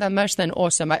actually get that match, then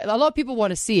awesome. A lot of people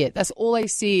want to see it. That's all I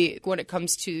see when it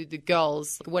comes to the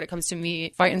girls. When it comes to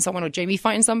me fighting someone or Jamie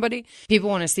fighting somebody, people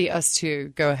want to see us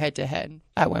two go head to head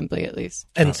at Wembley, at least.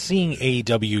 And seeing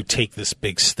AEW take this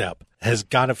big step has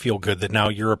got to feel good that now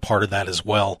you're a part of that as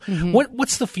well. Mm-hmm.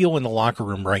 What's the feel in the locker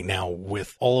room right now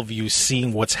with all of you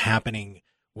seeing what's happening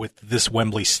with this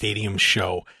Wembley Stadium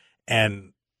show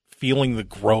and feeling the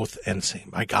growth and saying,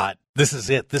 my God, this is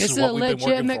it. This is what we've been working for. It's a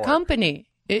legitimate company.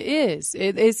 It is.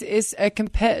 It's a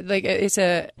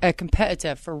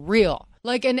competitor for real.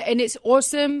 Like, and it's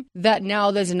awesome that now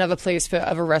there's another place for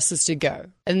other wrestlers to go.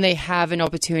 And they have an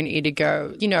opportunity to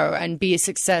go, you know, and be a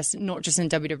success, not just in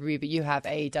WWE, but you have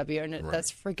AEW. And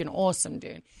that's freaking awesome,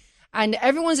 dude. And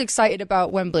everyone's excited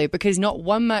about Wembley because not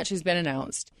one match has been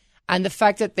announced. And the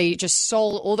fact that they just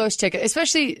sold all those tickets,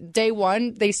 especially day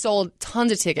one, they sold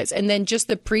tons of tickets. And then just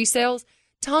the pre-sales,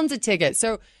 tons of tickets.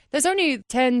 So there's only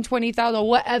 10, 20,000 or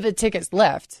whatever tickets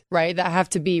left, right, that have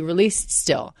to be released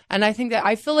still. And I think that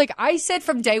I feel like I said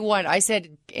from day one, I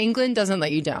said England doesn't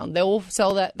let you down. They will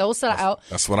sell that. They'll sell it out.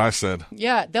 That's what I said.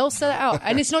 Yeah, they'll sell it out.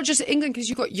 And it's not just England because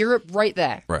you've got Europe right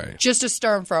there. Right. Just a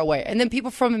stone throw away. And then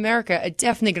people from America are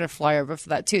definitely going to fly over for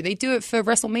that too. They do it for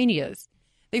WrestleManias.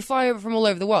 They fly over from all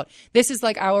over the world. This is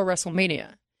like our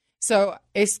WrestleMania. So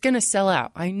it's going to sell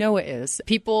out. I know it is.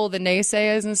 People, the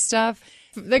naysayers and stuff,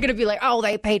 they're going to be like, oh,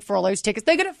 they paid for all those tickets.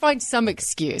 They're going to find some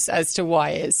excuse as to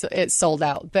why it's sold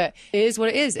out. But it is what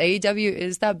it is. AEW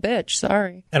is that bitch.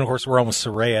 Sorry. And, of course, we're almost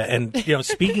Soraya. And,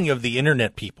 speaking of the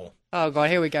internet people. Oh, God,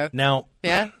 here we go. Now.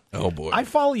 Yeah? Oh, boy. I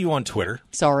follow you on Twitter.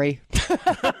 Sorry.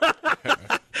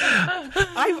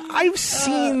 I've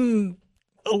seen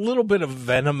a little bit of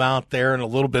venom out there and a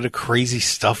little bit of crazy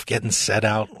stuff getting said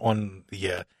out on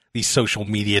these social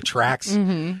media tracks.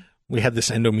 Mm-hmm. We had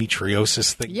this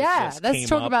endometriosis thing. Yeah, let's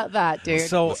talk about that, dude.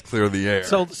 So let's clear the air.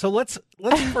 So let's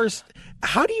first.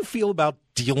 How do you feel about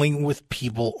dealing with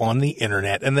people on the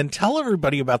internet, and then tell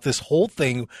everybody about this whole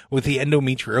thing with the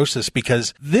endometriosis,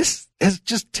 because this has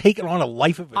just taken on a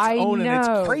life of its own, and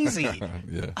it's crazy.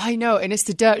 Yeah. I know, and it's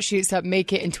the dirt sheets that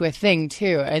make it into a thing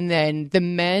too, and then the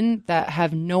men that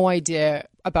have no idea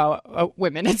about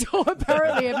women at all.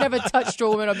 Apparently, have never touched a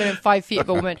woman or been in 5 feet of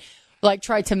a woman. Like,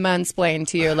 try to mansplain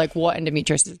to you, like, what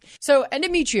endometriosis is. So,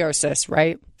 endometriosis,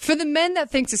 right? For the men that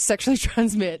thinks it's sexually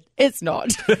transmitted, it's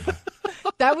not.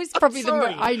 That was probably the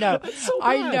most. I know.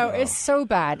 I know. It's so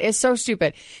bad. It's so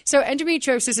stupid. So,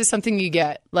 endometriosis is something you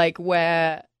get, like,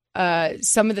 where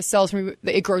some of the cells,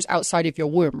 it grows outside of your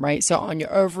womb, right? So, on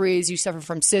your ovaries, you suffer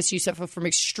from cysts, you suffer from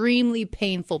extremely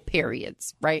painful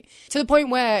periods, right? To the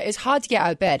point where it's hard to get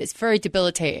out of bed. It's very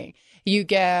debilitating. You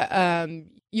get,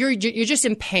 You're just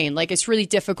in pain. Like, it's really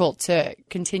difficult to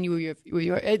continue with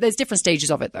your there's different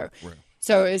stages of it, though. Right.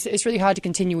 So it's really hard to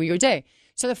continue with your day.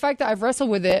 So the fact that I've wrestled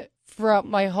with it throughout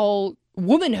my whole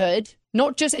womanhood,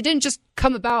 it didn't just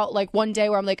come about like one day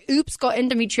where I'm like, oops, got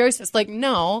endometriosis. Like,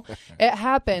 no, it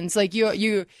happens. Like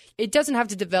it doesn't have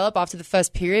to develop after the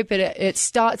first period, but it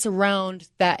starts around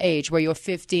that age where you're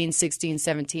 15, 16,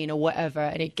 17 or whatever,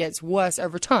 and it gets worse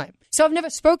over time. So I've never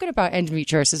spoken about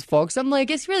endometriosis, folks. I'm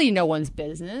like, it's really no one's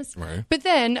business. Right. But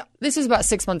then, this was about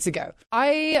 6 months ago,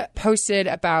 I posted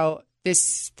about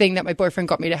this thing that my boyfriend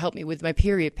got me to help me with my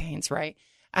period pains, right?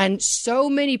 And so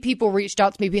many people reached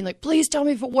out to me being like, please tell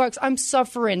me if it works. I'm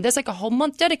suffering. There's like a whole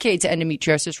month dedicated to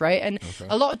endometriosis, right? And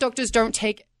a lot of doctors don't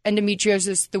take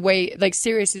endometriosis the way, like,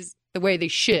 serious as the way they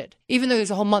should, even though there's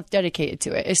a whole month dedicated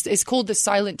to it. It's called the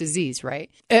silent disease,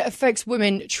 right? It affects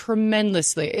women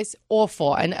tremendously. It's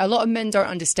awful. And a lot of men don't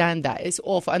understand that. It's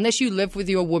awful. Unless you live with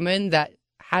your woman that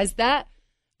has that,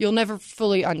 you'll never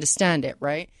fully understand it,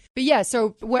 right? But yeah,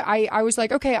 so I was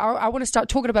like, okay, I want to start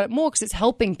talking about it more because it's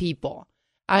helping people.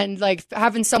 And like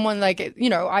having someone like,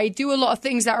 I do a lot of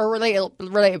things that are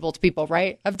relatable to people,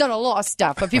 right? I've done a lot of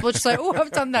stuff, but people are just like, oh,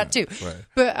 I've done that too. Right.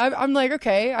 But I'm like,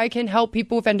 okay, I can help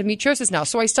people with endometriosis now.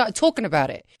 So I started talking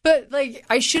about it. But like,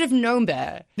 I should have known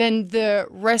better than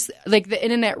the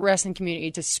internet wrestling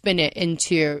community to spin it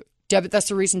into, that's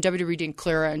the reason WWE didn't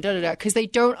clear it and because they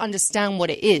don't understand what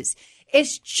it is.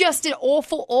 It's just an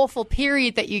awful, awful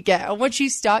period that you get. And once you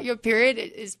start your period,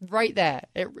 it is right there.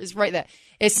 It is right there.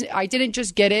 I didn't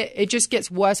just get it. It just gets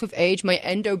worse with age. My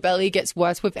endo belly gets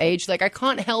worse with age. Like, I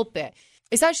can't help it.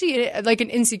 It's actually like an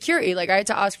insecurity. Like, I had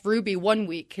to ask Ruby one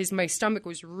week because my stomach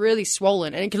was really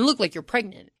swollen, and it can look like you're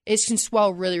pregnant. It can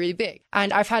swell really, really big.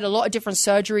 And I've had a lot of different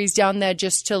surgeries down there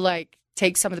just to like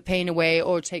take some of the pain away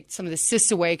or take some of the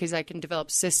cysts away because I can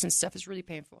develop cysts and stuff. It's really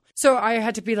painful. So I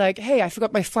had to be like, hey, I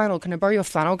forgot my flannel. Can I borrow your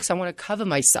flannel? Because I want to cover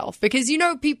myself. Because,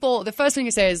 people, the first thing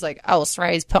you say is like, oh,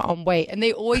 Soraya's put on weight. And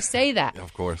they always say that.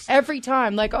 Of course. Every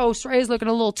time. Like, oh, Soraya's looking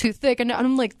a little too thick. And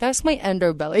I'm like, that's my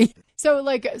endo belly.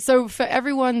 So for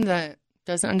everyone that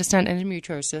doesn't understand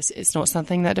endometriosis, it's not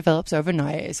something that develops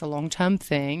overnight. It's a long-term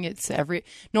thing.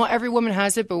 Not every woman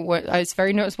has it, but it's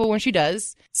very noticeable when she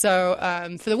does. So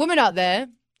for the women out there,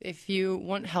 if you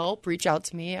want help, reach out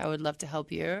to me. I would love to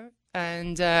help you.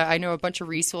 And I know a bunch of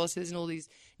resources and all these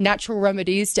natural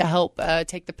remedies to help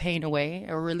take the pain away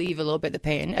or relieve a little bit of the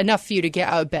pain, enough for you to get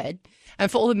out of bed.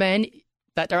 And for all the men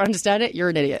that don't understand it, you're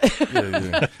an idiot.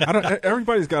 Yeah.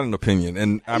 Everybody's got an opinion.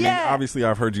 And I mean, obviously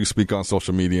I've heard you speak on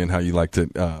social media and how you like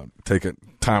to take a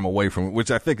time away from it, which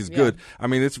I think is good. I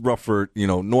mean, it's rough for,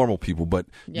 normal people, but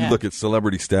you look at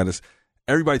celebrity status.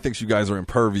 everybody thinks you guys are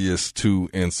impervious to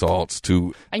insults,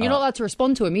 to... And you're not allowed to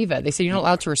respond to them either. They say you're not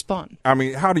allowed to respond. I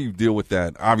mean, how do you deal with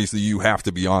that? Obviously, you have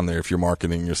to be on there if you're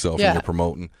marketing yourself and you're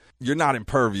promoting. You're not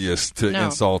impervious to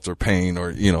insults or pain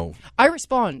or, I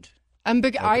respond.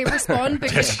 I respond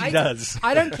because She does.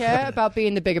 I don't care about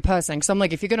being the bigger person because I'm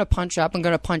like, if you're going to punch up, I'm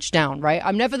going to punch down, right?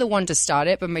 I'm never the one to start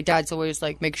it, but my dad's always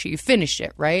like, make sure you finish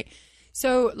it, right?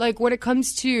 So, like, when it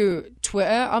comes to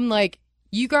Twitter, I'm like,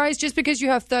 you guys, just because you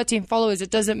have 13 followers, it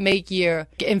doesn't make you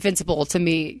invincible to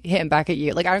me hitting back at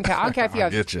you. Like, I don't care. I don't care if you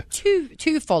have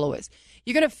two followers.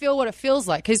 You're going to feel what it feels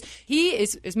like. Because he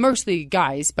is mostly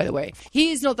guys, by the way.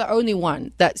 He is not the only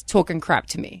one that's talking crap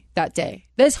to me that day.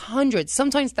 There's hundreds,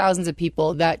 sometimes thousands of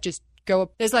people that just go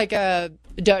up. There's like a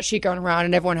dirt sheet going around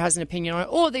and everyone has an opinion on it.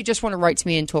 Or they just want to write to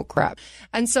me and talk crap.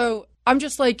 And so I'm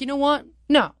just like, you know what?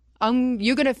 No.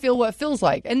 You're going to feel what it feels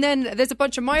like. And then there's a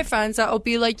bunch of my fans that'll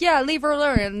be like, yeah, leave her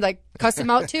alone, and like cuss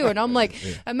them out too. And I'm like,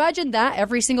 imagine that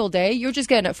every single day. You're just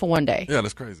getting it for one day. Yeah,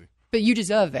 that's crazy. But you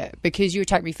deserve it because you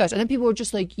attacked me first. And then people are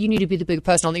just like, you need to be the bigger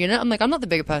person on the internet. I'm like, I'm not the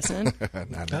bigger person.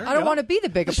 I don't want to be the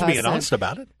bigger person. Being honest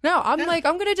about it. No, I'm like,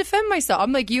 I'm going to defend myself.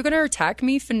 I'm like, you're going to attack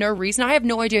me for no reason. I have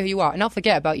no idea who you are. And I'll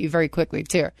forget about you very quickly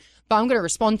too. But I'm going to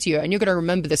respond to you and you're going to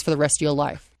remember this for the rest of your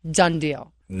life. Done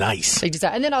deal. Nice.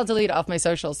 And then I'll delete it off my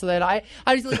socials. So then I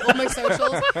delete all my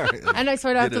socials and I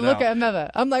sort of have to look at them ever.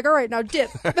 I'm like, all right, now dip.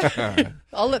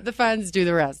 I'll let the fans do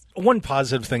the rest. One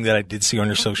positive thing that I did see on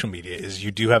your social media is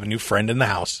you do have a new friend in the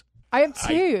house. I have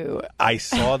two. I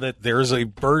saw that there's a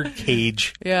bird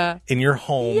cage in your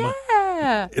home. Yeah.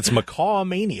 It's Macaw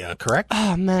Mania, correct?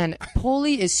 Oh, man.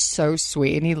 Paulie is so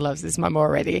sweet, and he loves this mum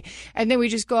already. And then we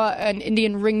just got an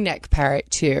Indian ringneck parrot,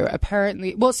 too,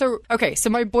 apparently. Well, so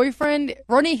my boyfriend,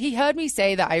 Ronnie, he heard me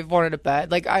say that I wanted a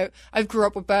bird. Like, I've grew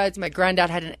up with birds. My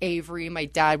granddad had an aviary. My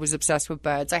dad was obsessed with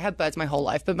birds. I had birds my whole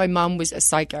life, but my mum was a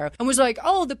psycho and was like,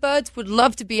 oh, the birds would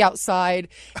love to be outside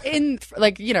in,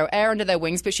 like, air under their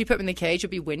wings, but she put them in the cage.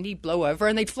 It'd be windy, blow over,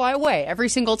 and they'd fly away every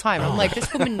single time. I'm like,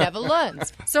 this woman never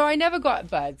learns. So I never got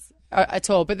birds at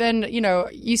all. But then,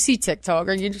 you see TikTok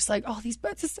and you're just like, oh, these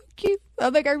birds are so cute.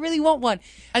 I'm like, I really want one.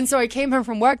 And so I came home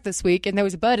from work this week and there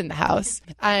was a bird in the house.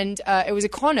 And it was a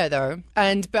Connor, though.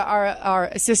 But our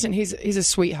assistant, he's a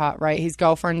sweetheart, right? His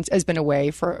girlfriend has been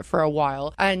away for a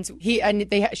while. And she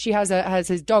has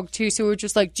his dog, too. So we were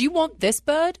just like, do you want this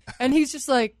bird? And he's just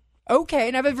like, okay.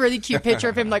 And I have a really cute picture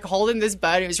of him like holding this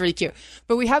bird. It was really cute.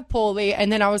 But we have Paulie,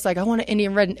 and then I was like, I want an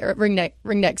Indian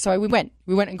ringneck. So we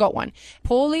went and got one.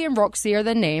 Paulie and Roxy are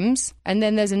their names. And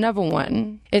then there's another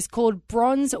one. It's called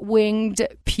bronze-winged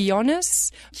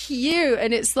peonus. Cute.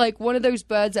 And it's like one of those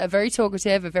birds that are very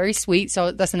talkative, are very sweet.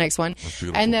 So that's the next one.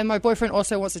 And then my boyfriend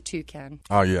also wants a toucan.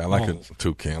 Oh, yeah. I like a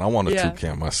toucan. I want a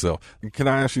toucan myself. Can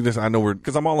I ask you this? I know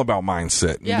because I'm all about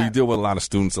mindset. Yeah. We deal with a lot of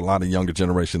students, a lot of younger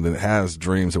generation that has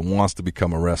dreams and wants to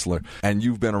become a wrestler. And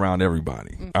you've been around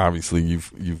everybody. Mm-hmm. Obviously,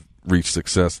 you've reached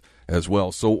success as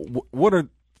well. So what are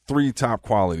 3 top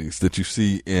qualities that you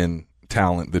see in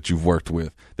talent that you've worked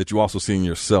with, that you also see in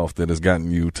yourself that has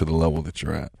gotten you to the level that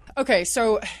you're at? Okay,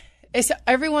 so it's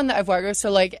everyone that I've worked with.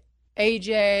 So like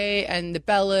AJ and the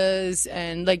Bellas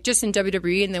and like just in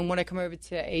WWE, and then when I come over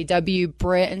to AEW,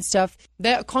 Britt and stuff,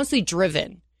 they're constantly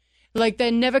driven. Like,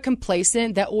 they're never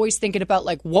complacent. They're always thinking about,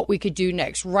 like, what we could do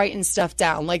next, writing stuff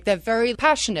down. Like, they're very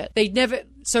passionate. They never...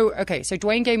 So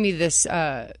Dwayne gave me this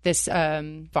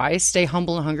advice, stay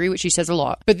humble and hungry, which he says a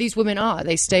lot. But these women are.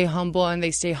 They stay humble and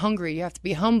they stay hungry. You have to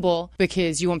be humble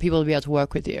because you want people to be able to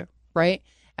work with you, right?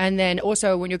 And then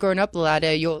also when you're going up the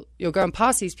ladder, you're going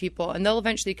past these people and they'll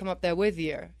eventually come up there with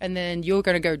you. And then you're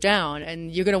going to go down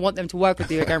and you're going to want them to work with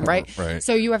you again, right? Right.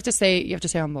 So you have to stay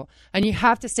humble and you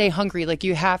have to stay hungry. Like,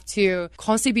 you have to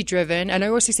constantly be driven. And I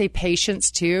also say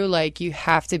patience too. Like, you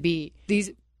have to be,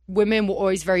 these women were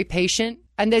always very patient.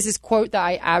 And there's this quote that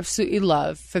I absolutely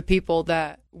love for people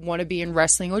that want to be in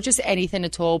wrestling or just anything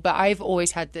at all. But I've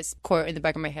always had this quote in the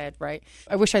back of my head, right?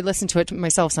 I wish I listened to it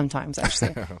myself sometimes,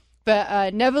 actually.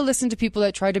 But never listen to people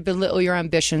that try to belittle your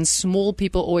ambitions. Small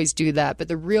people always do that. But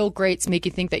the real greats make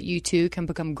you think that you too can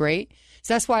become great.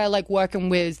 So that's why I like working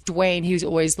with Dwayne. He was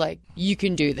always like, you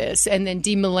can do this. And then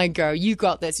Dean Malenko, you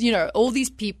got this. You know, all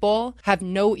these people have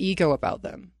no ego about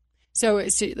them. So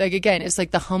it's like, again, it's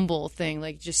like the humble thing.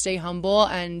 Like, just stay humble,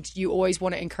 and you always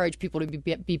want to encourage people to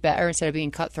be better instead of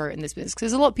being cutthroat in this business.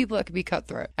 Because there's a lot of people that can be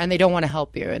cutthroat and they don't want to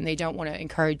help you and they don't want to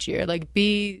encourage you. Like,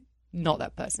 be not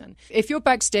that person. If you're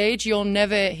backstage, you'll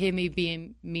never hear me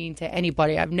being mean to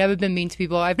anybody. I've never been mean to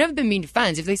people. I've never been mean to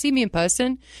fans. If they see me in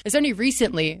person, it's only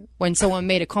recently when someone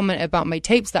made a comment about my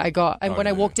tapes that I got. And when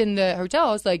I walked in the hotel,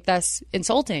 I was like, that's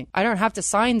insulting. I don't have to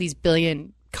sign these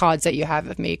billion cards that you have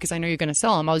of me because I know you're going to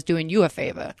sell them. I was doing you a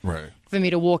favor for me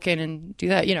to walk in and do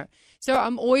that, So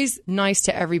I'm always nice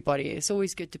to everybody. It's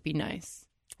always good to be nice.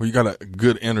 Well, you got a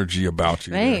good energy about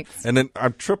you. Thanks. There. And then I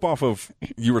trip off of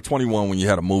you were 21 when you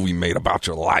had a movie made about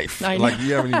your life. I know. Like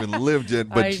you haven't even lived yet,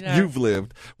 but you've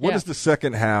lived. What is the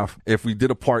second half? If we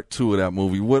did a part 2 of that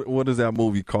movie, what is that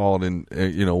movie called? And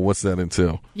what's that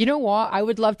entail? You know what? I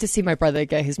would love to see my brother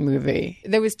get his movie.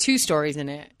 There was 2 stories in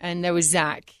it, and there was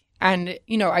Zach. And,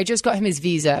 I just got him his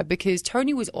visa because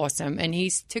Tony was awesome. And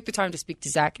he took the time to speak to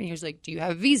Zach. And he was like, do you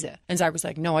have a visa? And Zach was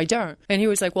like, no, I don't. And he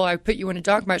was like, well, I put you in a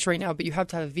dark match right now, but you have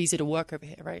to have a visa to work over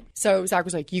here, right? So Zach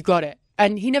was like, you got it.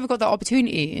 And he never got that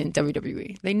opportunity in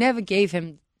WWE. They never gave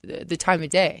him the time of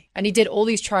day. And he did all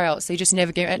these tryouts. They just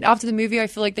never gave. And after the movie, I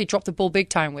feel like they dropped the ball big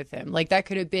time with him. Like that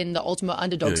could have been the ultimate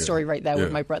underdog story right there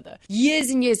with my brother. Years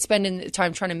and years spending the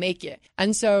time trying to make it.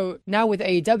 And so now with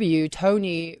AEW,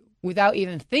 Tony, without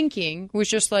even thinking, was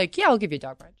just like, yeah, I'll give you a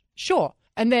dark match. Sure.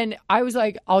 And then I was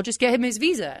like, I'll just get him his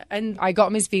visa. And I got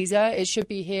him his visa. It should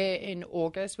be here in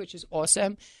August, which is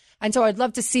awesome. And so I'd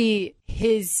love to see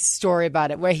his story about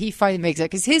it, where he finally makes it.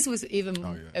 Because his was even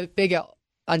a bigger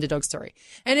underdog story.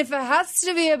 And if it has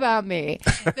to be about me,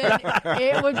 then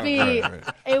it would be,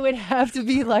 it would have to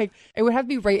be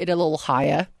rated a little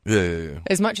higher. Yeah.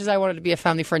 As much as I wanted to be a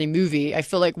family-friendly movie, I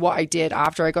feel like what I did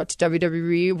after I got to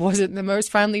WWE wasn't the most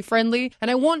family-friendly.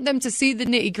 And I want them to see the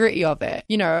nitty-gritty of it,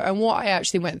 and what I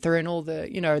actually went through and all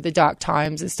the, the dark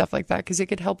times and stuff like that, because it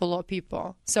could help a lot of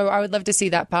people. So I would love to see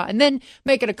that part. And then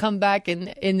make it a comeback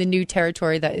in the new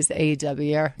territory that is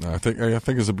AEW. I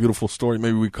think it's a beautiful story.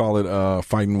 Maybe we call it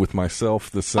Fighting with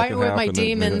Myself, the second half. Fighting with my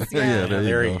demons.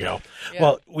 There you go. Yeah.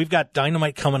 Well, we've got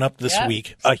Dynamite coming up this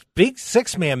week. A big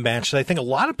 6-man match that I think a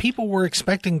lot of people were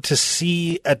expecting to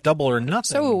see at Double or Nothing.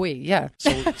 So are we, yeah.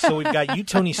 So we've got you,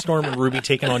 Tony Storm, and Ruby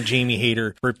taking on Jamie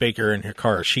Hayter, Britt Baker, and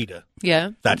Hikaru Shida.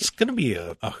 Yeah. That's going to be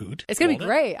a hoot. It's going to be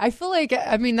great. I feel like,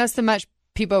 that's the match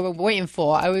people were waiting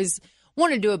for. I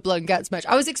want to do a blood and guts match.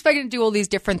 I was expecting to do all these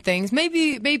different things.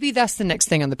 Maybe that's the next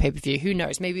thing on the pay-per-view. Who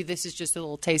knows? Maybe this is just a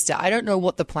little taster. I don't know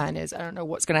what the plan is. I don't know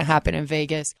what's going to happen in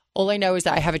Vegas. All I know is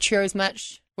that I have a trios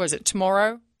match. What is it?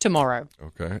 Tomorrow?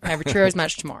 Okay. I have a trios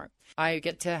match tomorrow. I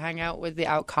get to hang out with the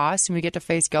Outcasts, and we get to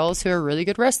face girls who are really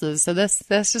good wrestlers. So let's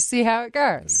just see how it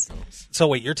goes. So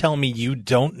wait, you're telling me you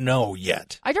don't know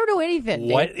yet? I don't know anything.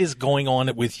 What is going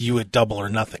on with you at Double or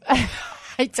Nothing?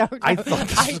 I don't know. I thought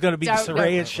this was going to be the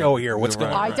Saraya's show here. What's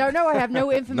going on? I don't know. I have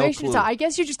no information to tell. I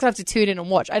guess you just have to tune in and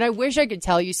watch. And I wish I could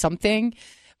tell you something,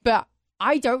 but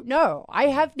I don't know. I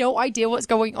have no idea what's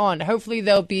going on. Hopefully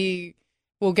we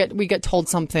get told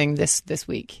something this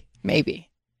week. Maybe.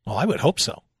 Well, I would hope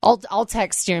so. I'll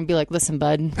text you and be like, listen,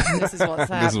 bud, this is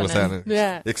what's happening. This is what's happening.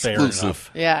 Yeah.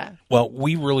 Exclusive. Yeah. Well,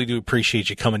 we really do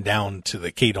appreciate you coming down to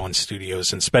the K-Dawn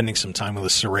studios and spending some time with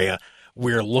us, Saraya.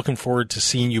 We're looking forward to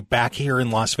seeing you back here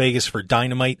in Las Vegas for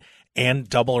Dynamite and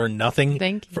Double or Nothing.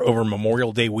 Thank you. For over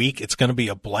Memorial Day week. It's going to be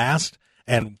a blast,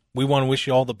 and we want to wish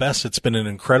you all the best. It's been an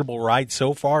incredible ride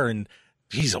so far, and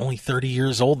geez, only 30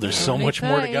 years old. There's so much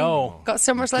more to go. Got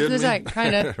so much left in the tank,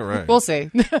 kind of. Right. We'll see.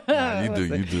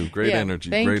 You do. Great energy.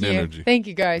 Great energy. Thank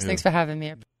you, guys. Thanks for having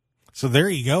me. So there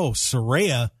you go.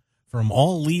 Saraya from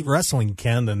All Elite Wrestling,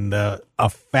 Ken, and a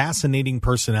fascinating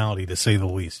personality, to say the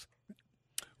least.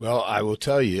 Well, I will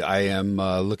tell you, I am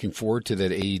looking forward to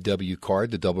that AEW card,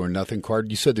 the Double or Nothing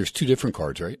card. You said there's 2 different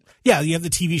cards, right? Yeah, you have the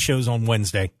TV shows on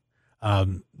Wednesday.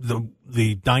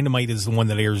 The Dynamite is the one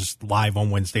that airs live on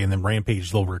Wednesday, and then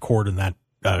Rampage they'll record, and that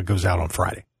goes out on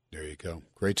Friday. There you go.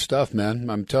 Great stuff,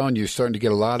 man. I'm telling you, you're starting to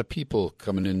get a lot of people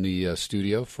coming in the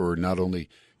studio for not only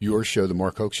your show, the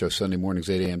Mark Hoke Show, Sunday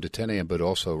mornings 8 a.m. to 10 a.m., but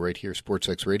also right here,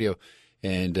 Sportsx Radio.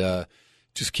 And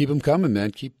just keep them coming,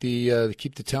 man. Keep the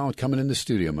talent coming in the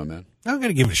studio, my man. I'm going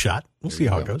to give it a shot. We'll see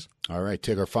how it goes. All right,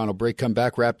 take our final break, come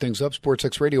back, wrap things up.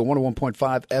 Sportsx Radio,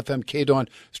 101.5 FM, K-Dawn,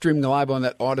 streaming live on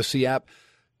that Odyssey app.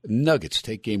 Nuggets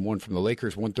take game 1 from the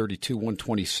Lakers,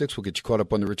 132-126. We'll get you caught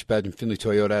up on the Rich Badge and Finley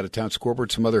Toyota out-of-town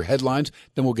scoreboard, some other headlines.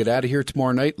 Then we'll get out of here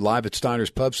tomorrow night, live at Steiner's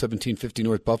Pub, 1750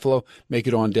 North Buffalo. Make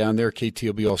it on down there. KT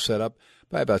will be all set up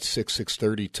by about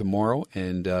 6:30 tomorrow,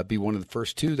 and be one of the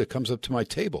first 2 that comes up to my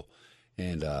table.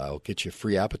 And I'll get you a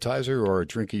free appetizer or a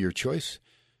drink of your choice.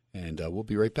 And we'll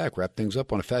be right back. Wrap things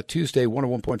up on a Fat Tuesday,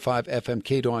 101.5 FM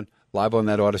K-Dawn, live on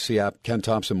that Odyssey app. Ken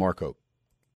Thompson, Mark Hope.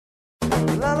 La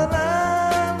la la,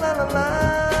 la la la,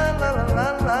 la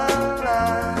la la la.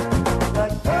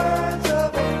 Like birds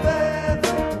of a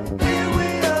feather, here we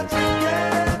are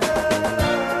together.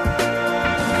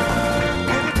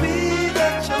 Could it be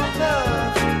that your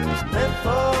love is meant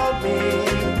for me?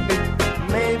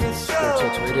 Maybe so.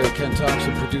 Sportsx Radio, Ken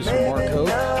Thompson, producer Mark Hope.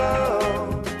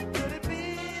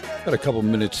 Got a couple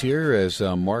minutes here as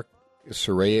Mark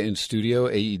Soraya in studio.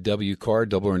 AEW card,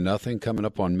 Double or Nothing, coming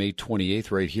up on May 28th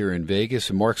right here in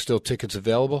Vegas. And Mark, still tickets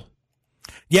available?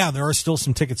 Yeah, there are still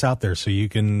some tickets out there, so you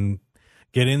can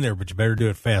get in there, but you better do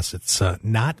it fast. It's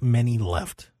not many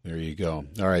left. There you go.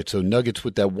 All right, so Nuggets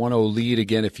with that 1-0 lead.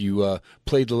 Again, if you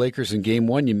played the Lakers in Game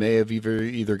 1, you may have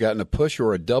either gotten a push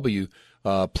or a W.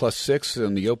 +6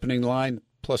 on the opening line,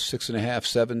 +6.5,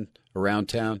 7 around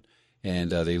town.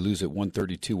 And they lose at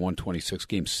 132-126.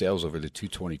 Game sales over the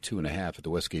 222.5 at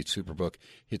the Westgate Superbook.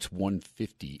 Hits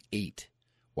 158.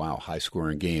 Wow,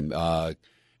 high-scoring game.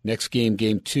 Next game,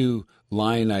 Game 2,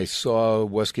 line I saw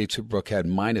Westgate Superbook had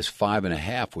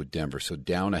 -5.5 with Denver, so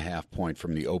down a half point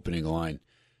from the opening line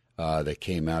that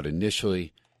came out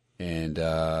initially. And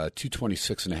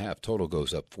 226.5 total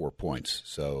goes up 4 points.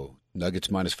 So Nuggets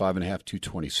 -5.5,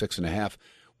 226.5.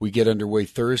 We get underway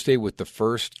Thursday with the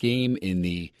first game in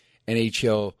the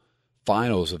NHL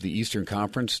Finals of the Eastern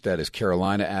Conference. That is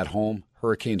Carolina at home.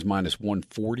 Hurricanes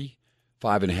 -140,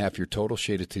 5.5 your total,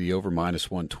 shaded to the over,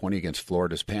 -120 against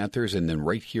Florida's Panthers. And then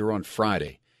right here on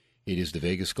Friday, it is the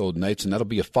Vegas Golden Knights, and that'll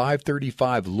be a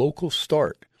 5:35 local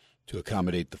start to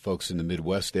accommodate the folks in the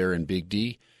Midwest there in Big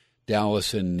D.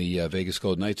 Dallas and the Vegas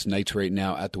Golden Knights. Knights right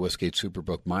now at the Westgate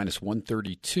Superbook,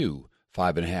 -132,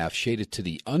 5.5, shaded to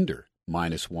the under,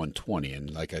 -120.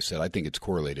 And like I said, I think it's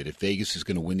correlated. If Vegas is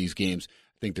going to win these games,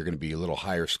 I think they're going to be a little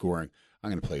higher scoring.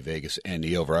 I'm going to play Vegas and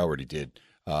the over. I already did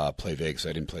play Vegas.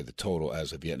 I didn't play the total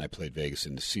as of yet, and I played Vegas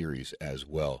in the series as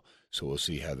well. So we'll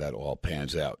see how that all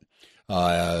pans out.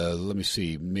 Let me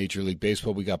see. Major League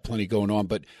Baseball, we got plenty going on.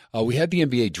 But we had the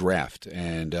NBA draft,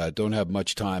 and don't have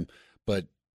much time. But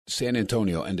San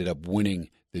Antonio ended up winning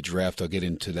the draft. I'll get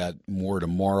into that more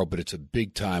tomorrow, but it's a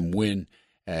big-time win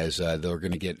as they're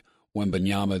going to get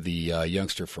Wembanyama, the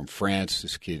youngster from France.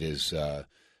 This kid is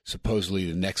supposedly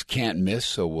the next can't miss,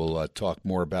 so we'll talk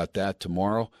more about that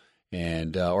tomorrow.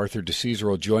 And Arthur DeCesar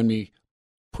will join me.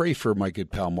 Pray for my good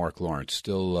pal Mark Lawrence,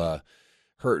 still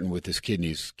hurting with his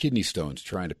kidney stones,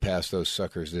 trying to pass those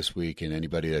suckers this week, and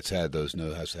anybody that's had those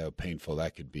knows how painful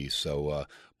that could be. So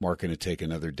Mark going to take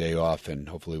another day off, and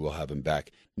hopefully we'll have him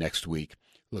back next week.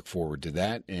 Look forward to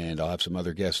that, and I'll have some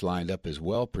other guests lined up as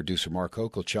well. Producer Mark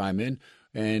Hoke will chime in,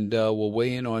 and we'll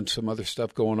weigh in on some other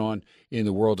stuff going on in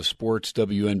the world of sports,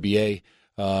 WNBA.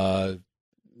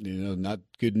 Not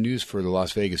good news for the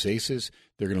Las Vegas Aces.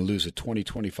 They're going to lose a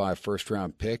 2025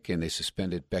 first-round pick, and they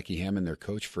suspended Becky Hammon, their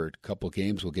coach, for a couple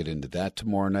games. We'll get into that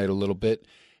tomorrow night a little bit,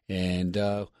 and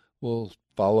we'll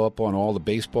follow up on all the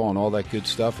baseball and all that good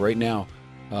stuff. Right now,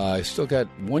 I still got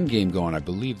one game going. I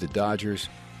believe the Dodgers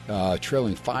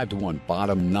trailing 5-1,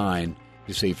 bottom 9.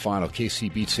 This is a final. KC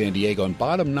beat San Diego. And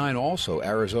bottom 9 also,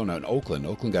 Arizona and Oakland.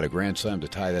 Oakland got a grand slam to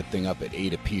tie that thing up at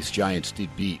 8 apiece. Giants did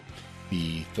beat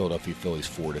the Philadelphia Phillies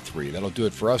 4-3. That'll do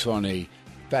it for us on a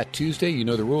Fat Tuesday. You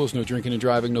know the rules. No drinking and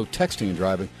driving. No texting and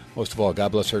driving. Most of all,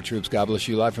 God bless our troops. God bless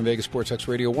you. Live from Vegas, Sportsx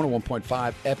Radio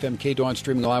 101.5 FM KDAWN,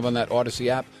 streaming live on that Odyssey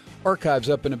app. Archives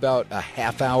up in about a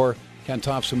half hour. Ken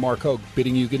Thompson, Mark Hoke,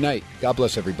 bidding you good night. God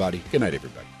bless everybody. Good night,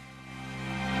 everybody.